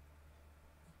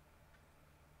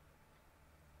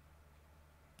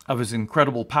 Of his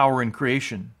incredible power in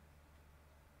creation.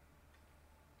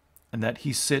 And that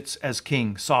he sits as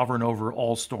king, sovereign over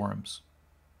all storms.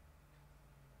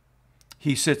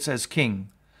 He sits as king,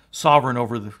 sovereign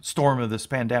over the storm of this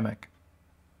pandemic.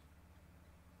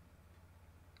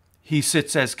 He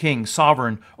sits as king,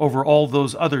 sovereign over all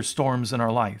those other storms in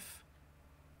our life.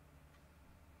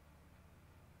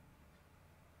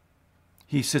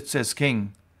 He sits as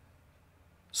king,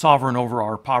 sovereign over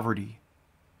our poverty.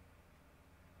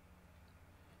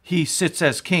 He sits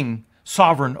as king,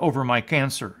 sovereign over my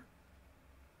cancer.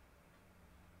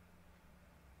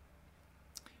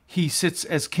 He sits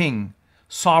as king,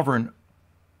 sovereign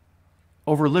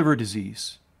over liver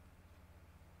disease.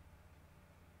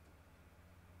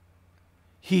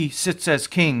 He sits as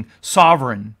king,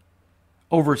 sovereign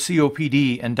over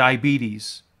COPD and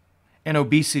diabetes and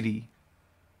obesity.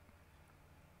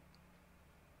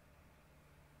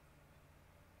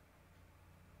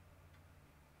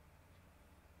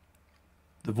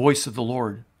 The voice of the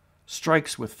Lord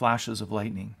strikes with flashes of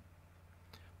lightning.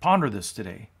 Ponder this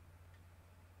today.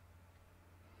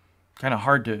 Kind of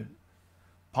hard to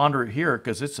ponder it here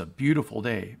because it's a beautiful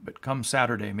day, but come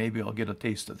Saturday, maybe I'll get a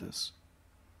taste of this.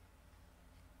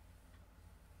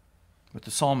 What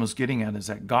the psalm is getting at is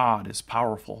that God is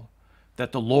powerful,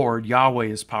 that the Lord, Yahweh,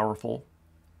 is powerful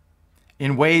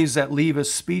in ways that leave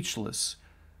us speechless,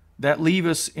 that leave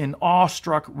us in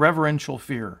awestruck, reverential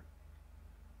fear.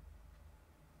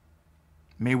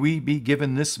 May we be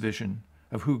given this vision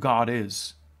of who God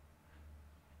is,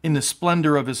 in the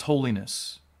splendor of his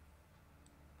holiness,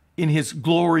 in his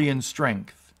glory and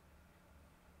strength.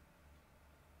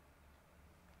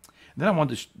 Then I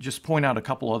wanted to just point out a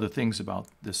couple other things about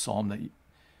this psalm that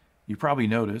you probably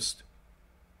noticed.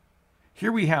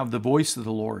 Here we have the voice of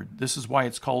the Lord. This is why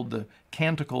it's called the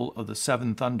Canticle of the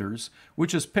Seven Thunders,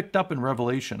 which is picked up in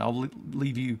Revelation. I'll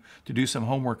leave you to do some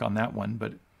homework on that one,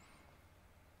 but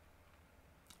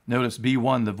notice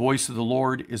B1, the voice of the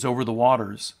Lord is over the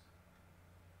waters.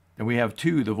 Then we have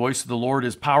 2, the voice of the Lord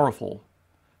is powerful.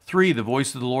 3, the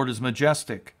voice of the Lord is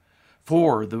majestic.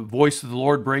 4, the voice of the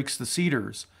Lord breaks the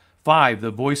cedars. 5, the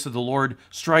voice of the Lord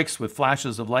strikes with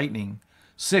flashes of lightning.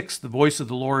 6, the voice of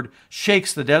the Lord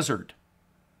shakes the desert.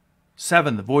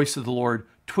 7, the voice of the Lord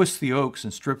twists the oaks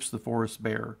and strips the forest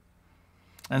bare.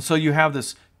 And so you have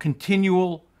this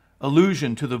continual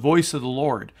allusion to the voice of the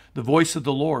Lord,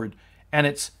 and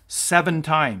it's 7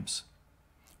 times,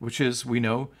 which is, we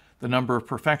know, the number of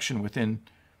perfection within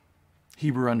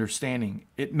Hebrew understanding.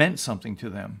 It meant something to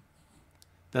them,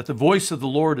 that the voice of the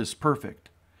Lord is perfect.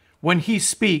 When he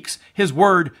speaks, his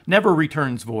word never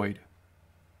returns void.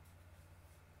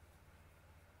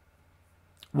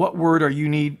 What word are you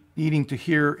needing to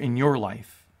hear in your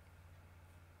life?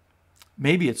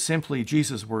 Maybe it's simply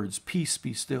Jesus' words, peace,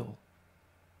 be still.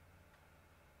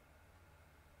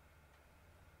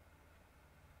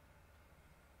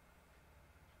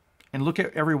 And look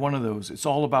at every one of those. It's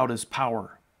all about his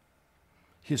power,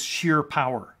 his sheer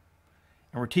power.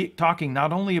 And we're talking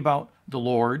not only about the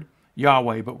Lord,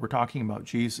 Yahweh, but we're talking about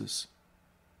Jesus.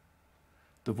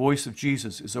 The voice of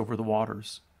Jesus is over the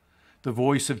waters. The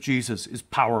voice of Jesus is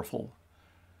powerful.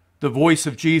 The voice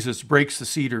of Jesus breaks the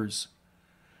cedars.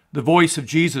 The voice of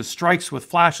Jesus strikes with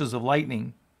flashes of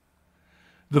lightning.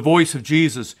 The voice of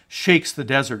Jesus shakes the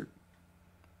desert.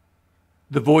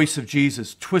 The voice of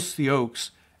Jesus twists the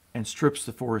oaks and strips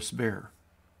the forest bare.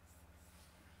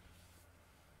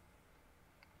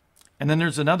 And then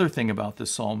there's another thing about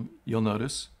this psalm you'll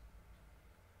notice.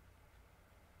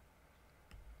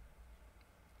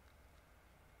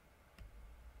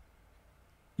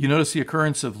 You notice the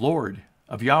occurrence of Lord,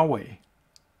 of Yahweh,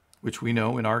 which we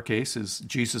know in our case is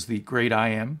Jesus the great I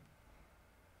am.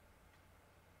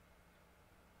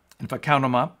 And if I count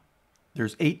them up,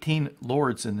 there's 18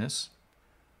 Lords in this.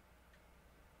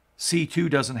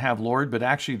 C2 doesn't have Lord, but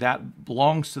actually that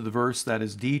belongs to the verse that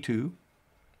is D2.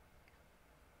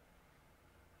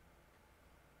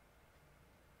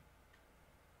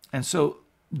 And so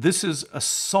this is a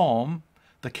psalm,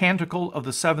 the Canticle of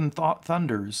the Seven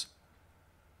Thunders,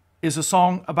 is a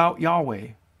song about Yahweh.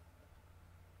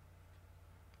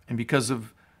 And because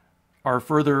of our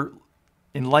further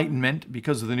enlightenment,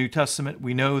 because of the New Testament,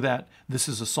 we know that this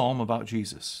is a psalm about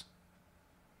Jesus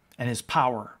and his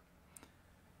power,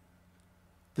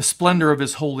 the splendor of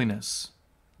his holiness,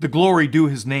 the glory due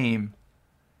his name.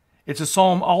 It's a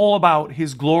psalm all about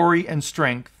his glory and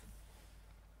strength,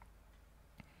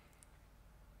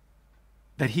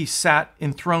 that he sat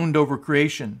enthroned over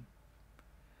creation,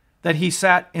 that he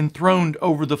sat enthroned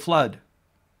over the flood,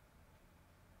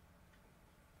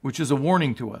 which is a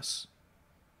warning to us.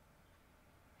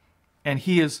 And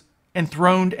he is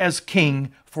enthroned as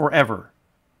king forever.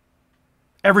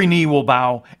 Every knee will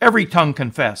bow, every tongue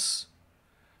confess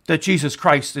that Jesus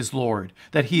Christ is Lord,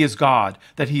 that he is God,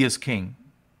 that he is king.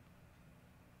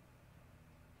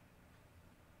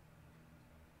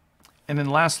 And then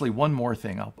lastly, one more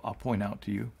thing I'll point out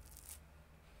to you.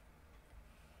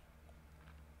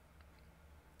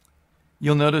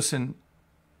 You'll notice in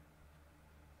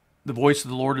the voice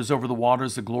of the Lord is over the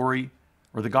waters, the glory,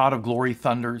 or the God of glory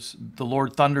thunders. The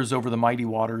Lord thunders over the mighty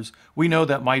waters. We know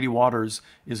that mighty waters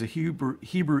is a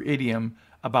Hebrew idiom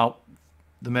about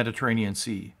the Mediterranean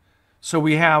Sea. So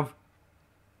we have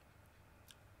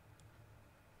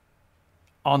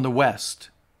on the west,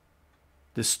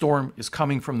 this storm is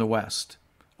coming from the west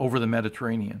over the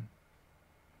Mediterranean.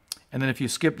 And then if you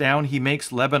skip down, he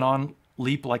makes Lebanon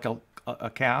leap like a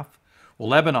calf. Well,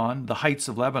 Lebanon, the heights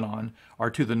of Lebanon, are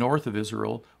to the north of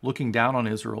Israel, looking down on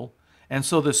Israel. And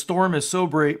so the storm is so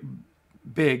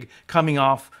big coming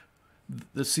off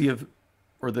the Sea of,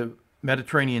 or the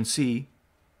Mediterranean Sea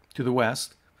to the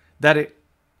west, that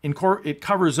it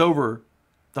covers over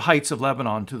the heights of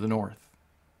Lebanon to the north.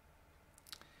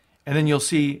 And then you'll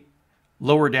see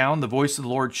lower down, the voice of the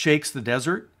Lord shakes the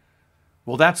desert.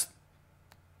 Well, that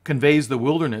conveys the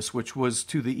wilderness, which was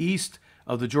to the east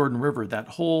of the Jordan River, that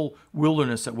whole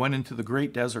wilderness that went into the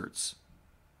great deserts.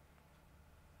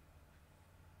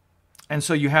 And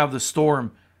so you have the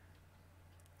storm.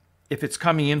 If it's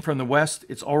coming in from the west,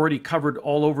 it's already covered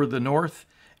all over the north,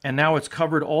 and now it's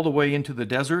covered all the way into the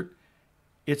desert.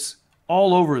 It's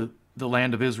all over the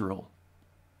land of Israel.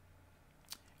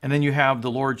 And then you have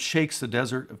the Lord shakes the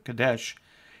desert of Kadesh,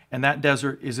 and that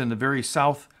desert is in the very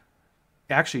south,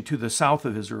 actually to the south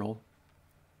of Israel.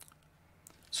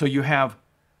 So you have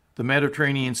the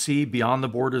Mediterranean Sea beyond the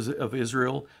borders of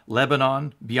Israel,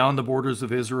 Lebanon beyond the borders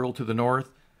of Israel to the north,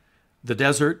 the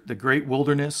desert, the great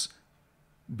wilderness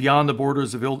beyond the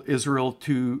borders of Israel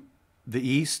to the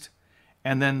east,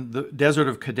 and then the desert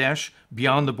of Kadesh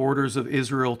beyond the borders of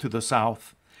Israel to the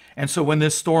south. And so when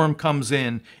this storm comes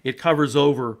in, it covers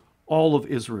over all of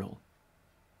Israel.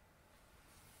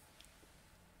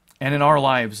 And in our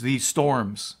lives, these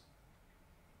storms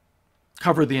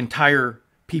cover the entire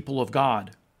people of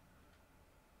God.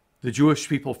 The Jewish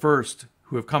people first,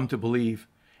 who have come to believe,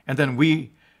 and then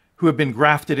we who have been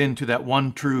grafted into that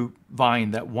one true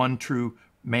vine, that one true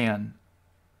man.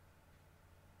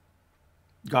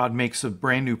 God makes a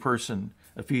brand new person,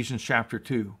 Ephesians chapter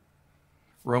 2,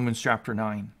 Romans chapter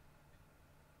 9.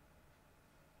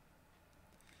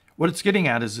 What it's getting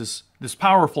at is this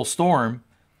powerful storm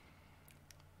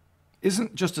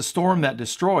isn't just a storm that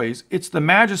destroys, it's the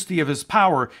majesty of his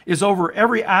power is over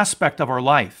every aspect of our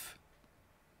life.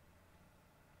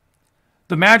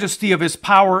 The majesty of his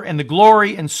power and the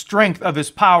glory and strength of his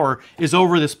power is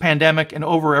over this pandemic and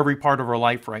over every part of our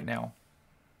life right now.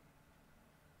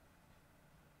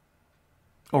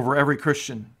 Over every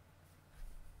Christian.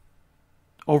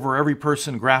 Over every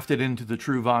person grafted into the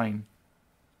true vine.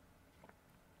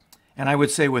 And I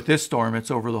would say with this storm, it's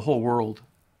over the whole world.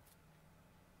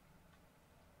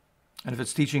 And if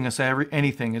it's teaching us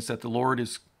anything, it's that the Lord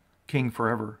is king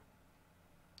forever.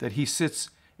 That he sits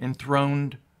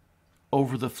enthroned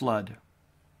over the flood.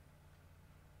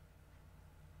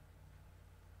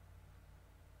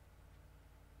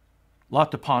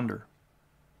 lot to ponder.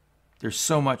 There's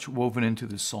so much woven into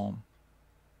this psalm.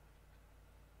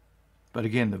 But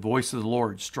again, the voice of the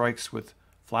Lord strikes with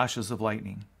flashes of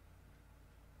lightning.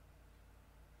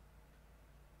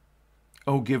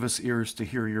 Oh, give us ears to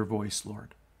hear your voice,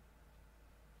 Lord.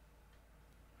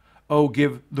 Oh,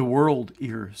 give the world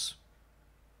ears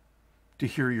to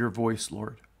hear your voice,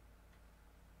 Lord.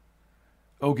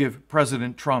 Oh, give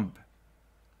President Trump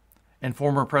and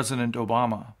former President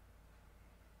Obama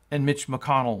and Mitch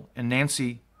McConnell and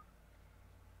Nancy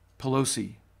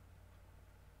Pelosi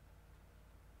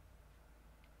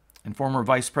and former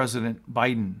Vice President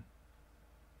Biden.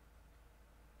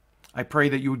 I pray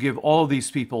that you would give all of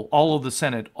these people, all of the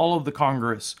Senate, all of the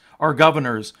Congress, our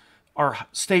governors, our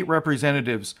state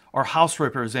representatives, our House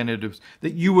representatives,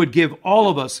 that you would give all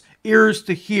of us ears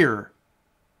to hear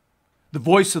the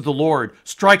voice of the Lord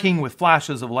striking with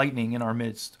flashes of lightning in our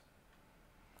midst.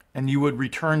 And you would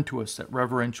return to us that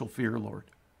reverential fear, Lord.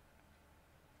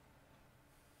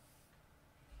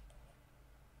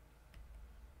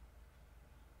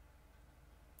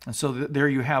 And so there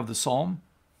you have the psalm,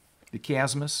 the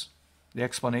chiasmus, the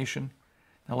explanation.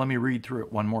 Now let me read through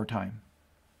it one more time.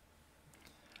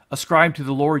 Ascribe to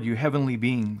the Lord, you heavenly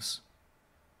beings.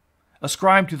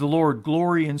 Ascribe to the Lord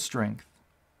glory and strength.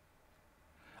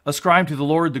 Ascribe to the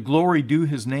Lord the glory due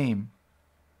his name.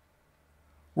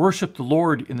 Worship the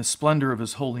Lord in the splendor of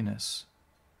his holiness.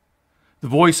 The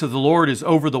voice of the Lord is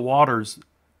over the waters.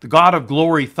 The God of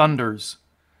glory thunders.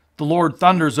 The Lord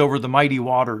thunders over the mighty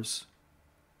waters.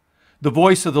 The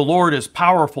voice of the Lord is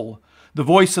powerful. The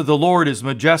voice of the Lord is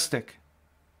majestic.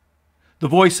 The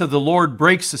voice of the Lord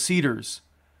breaks the cedars.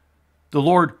 The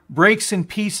Lord breaks in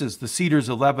pieces the cedars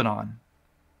of Lebanon.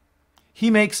 He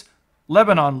makes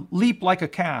Lebanon leap like a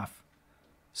calf,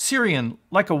 Syrian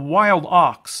like a wild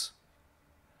ox.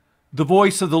 The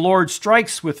voice of the Lord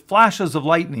strikes with flashes of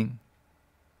lightning.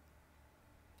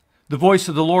 The voice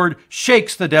of the Lord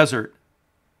shakes the desert.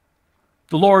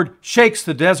 The Lord shakes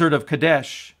the desert of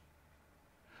Kadesh.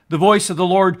 The voice of the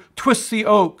Lord twists the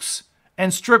oaks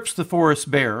and strips the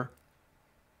forest bare.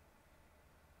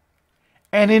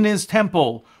 And in his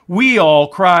temple we all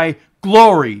cry,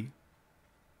 glory,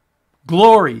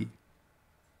 glory.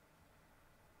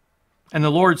 And the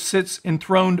Lord sits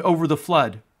enthroned over the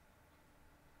flood.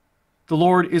 The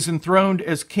Lord is enthroned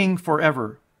as king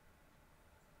forever.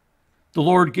 The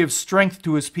Lord gives strength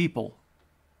to his people.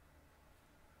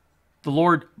 The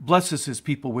Lord blesses his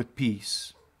people with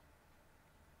peace.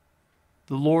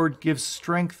 The Lord gives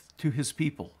strength to his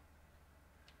people.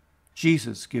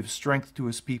 Jesus gives strength to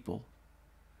his people.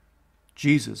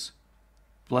 Jesus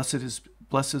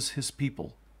blesses his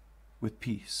people with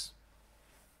peace.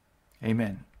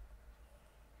 Amen.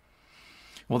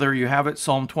 Well, there you have it,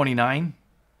 Psalm 29.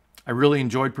 I really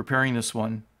enjoyed preparing this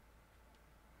one.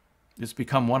 It's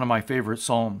become one of my favorite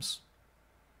psalms.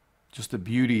 Just the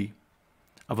beauty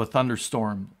of a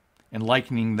thunderstorm and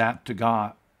likening that to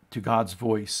God, to God's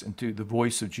voice and to the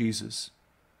voice of Jesus.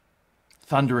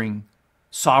 Thundering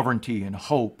sovereignty and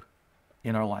hope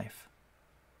in our life,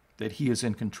 that he is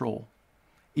in control,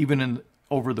 even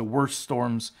over the worst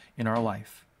storms in our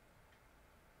life.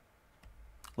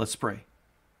 Let's pray.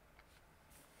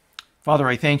 Father,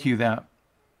 I thank you that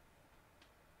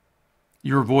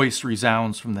your voice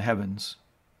resounds from the heavens.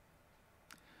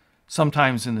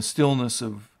 Sometimes in the stillness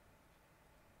of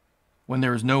when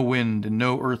there is no wind and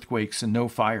no earthquakes and no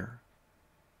fire.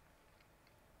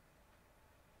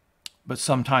 But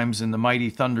sometimes in the mighty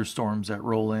thunderstorms that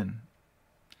roll in.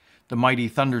 The mighty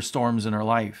thunderstorms in our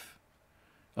life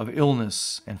of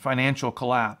illness and financial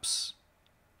collapse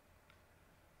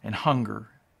and hunger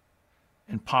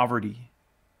and poverty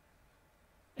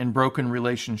and broken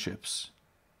relationships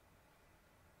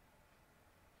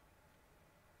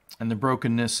and the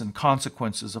brokenness and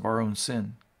consequences of our own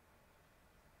sin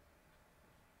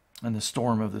and the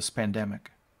storm of this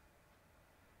pandemic.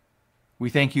 We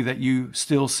thank you that you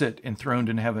still sit enthroned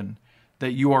in heaven,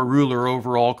 that you are ruler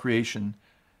over all creation,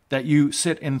 that you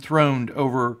sit enthroned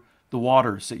over the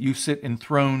waters, that you sit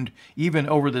enthroned even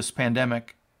over this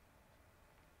pandemic.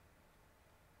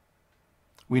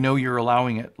 We know you're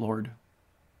allowing it, Lord.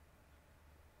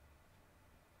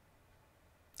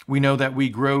 We know that we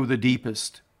grow the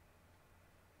deepest.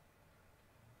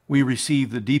 We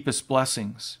receive the deepest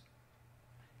blessings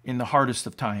in the hardest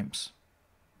of times.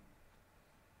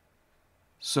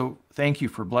 So thank you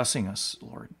for blessing us,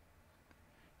 Lord.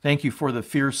 Thank you for the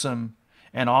fearsome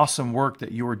and awesome work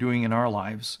that you are doing in our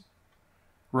lives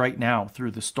right now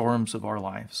through the storms of our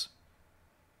lives.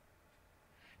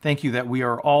 Thank you that we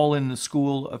are all in the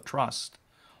school of trust,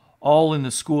 all in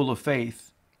the school of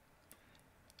faith.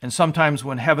 And sometimes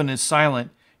when heaven is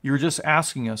silent, You're just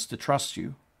asking us to trust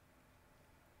you.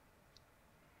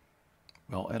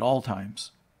 Well, at all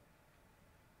times.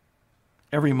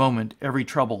 Every moment, every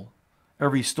trouble,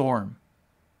 every storm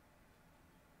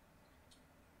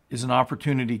is an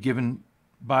opportunity given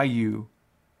by you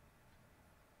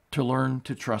to learn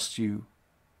to trust you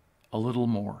a little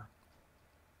more,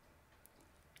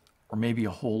 or maybe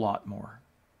a whole lot more.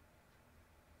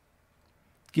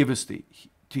 Give us the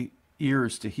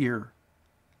ears to hear.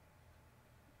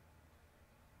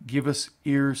 Give us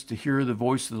ears to hear the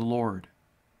voice of the Lord,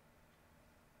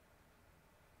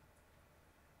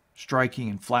 striking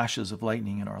in flashes of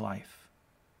lightning in our life.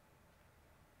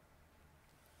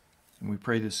 And we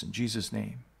pray this in Jesus'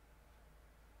 name.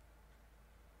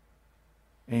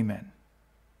 Amen.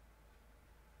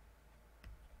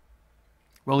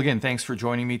 Well, again, thanks for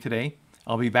joining me today.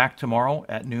 I'll be back tomorrow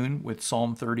at noon with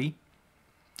Psalm 30.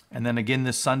 And then again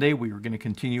this Sunday, we are going to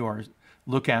continue our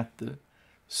look at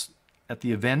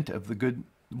the event of the good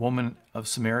woman of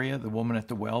Samaria, the woman at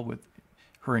the well, with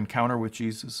her encounter with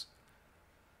Jesus.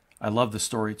 I love the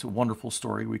story. It's a wonderful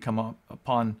story. We come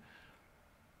upon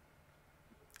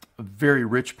a very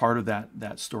rich part of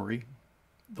that story.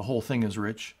 The whole thing is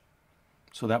rich.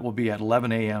 So that will be at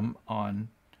 11 a.m. on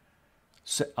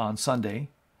Sunday.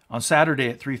 On Saturday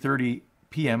at 3:30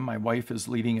 p.m., my wife is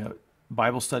leading a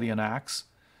Bible study on Acts.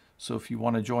 So if you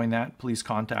want to join that, please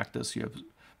contact us. You have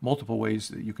multiple ways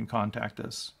that you can contact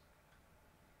us.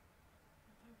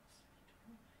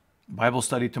 Bible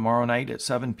study tomorrow night at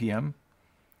 7 p.m.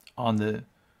 on the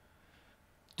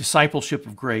discipleship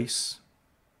of grace.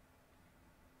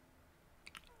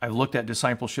 I've looked at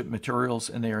discipleship materials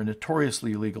and they are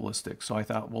notoriously legalistic. So I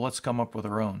thought, well, let's come up with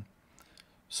our own.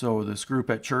 So this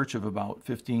group at church of about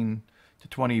 15 to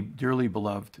 20 dearly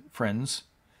beloved friends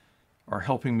are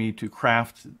helping me to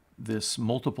craft this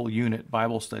multiple unit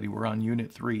Bible study. We're on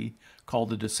unit 3 called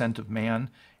The Descent of Man,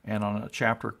 and on a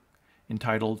chapter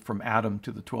entitled From Adam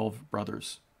to the 12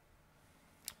 Brothers.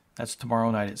 That's tomorrow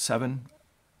night at 7.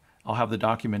 I'll have the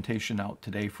documentation out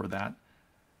today for that.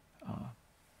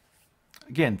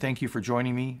 Again, thank you for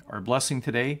joining me. Our blessing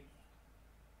today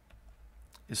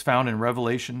is found in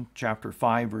Revelation chapter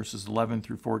 5, verses 11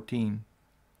 through 14.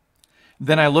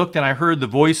 Then I looked and I heard the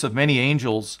voice of many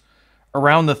angels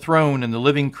around the throne and the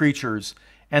living creatures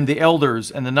and the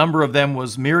elders, and the number of them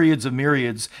was myriads of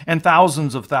myriads and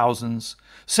thousands of thousands,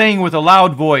 saying with a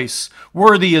loud voice,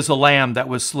 "Worthy is the Lamb that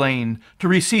was slain to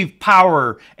receive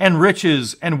power and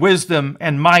riches and wisdom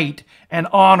and might and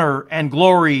honor and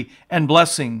glory and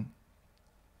blessing."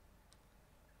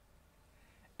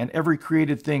 And every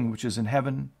created thing which is in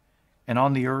heaven and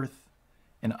on the earth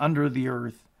and under the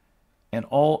earth and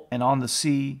on the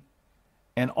sea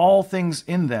and all things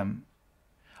in them,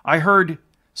 I heard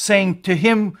saying, "To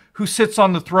him who sits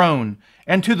on the throne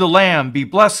and to the Lamb be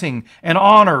blessing and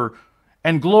honor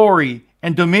and glory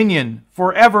and dominion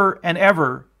forever and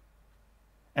ever."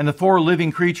 And the 4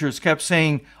 living creatures kept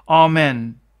saying,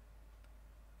 "Amen."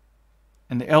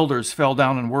 And the elders fell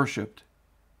down and worshipped.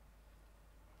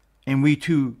 And we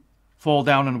too fall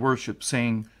down and worship,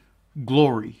 saying,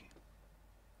 "Glory,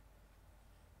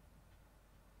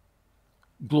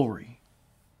 glory."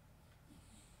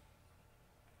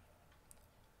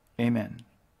 Amen.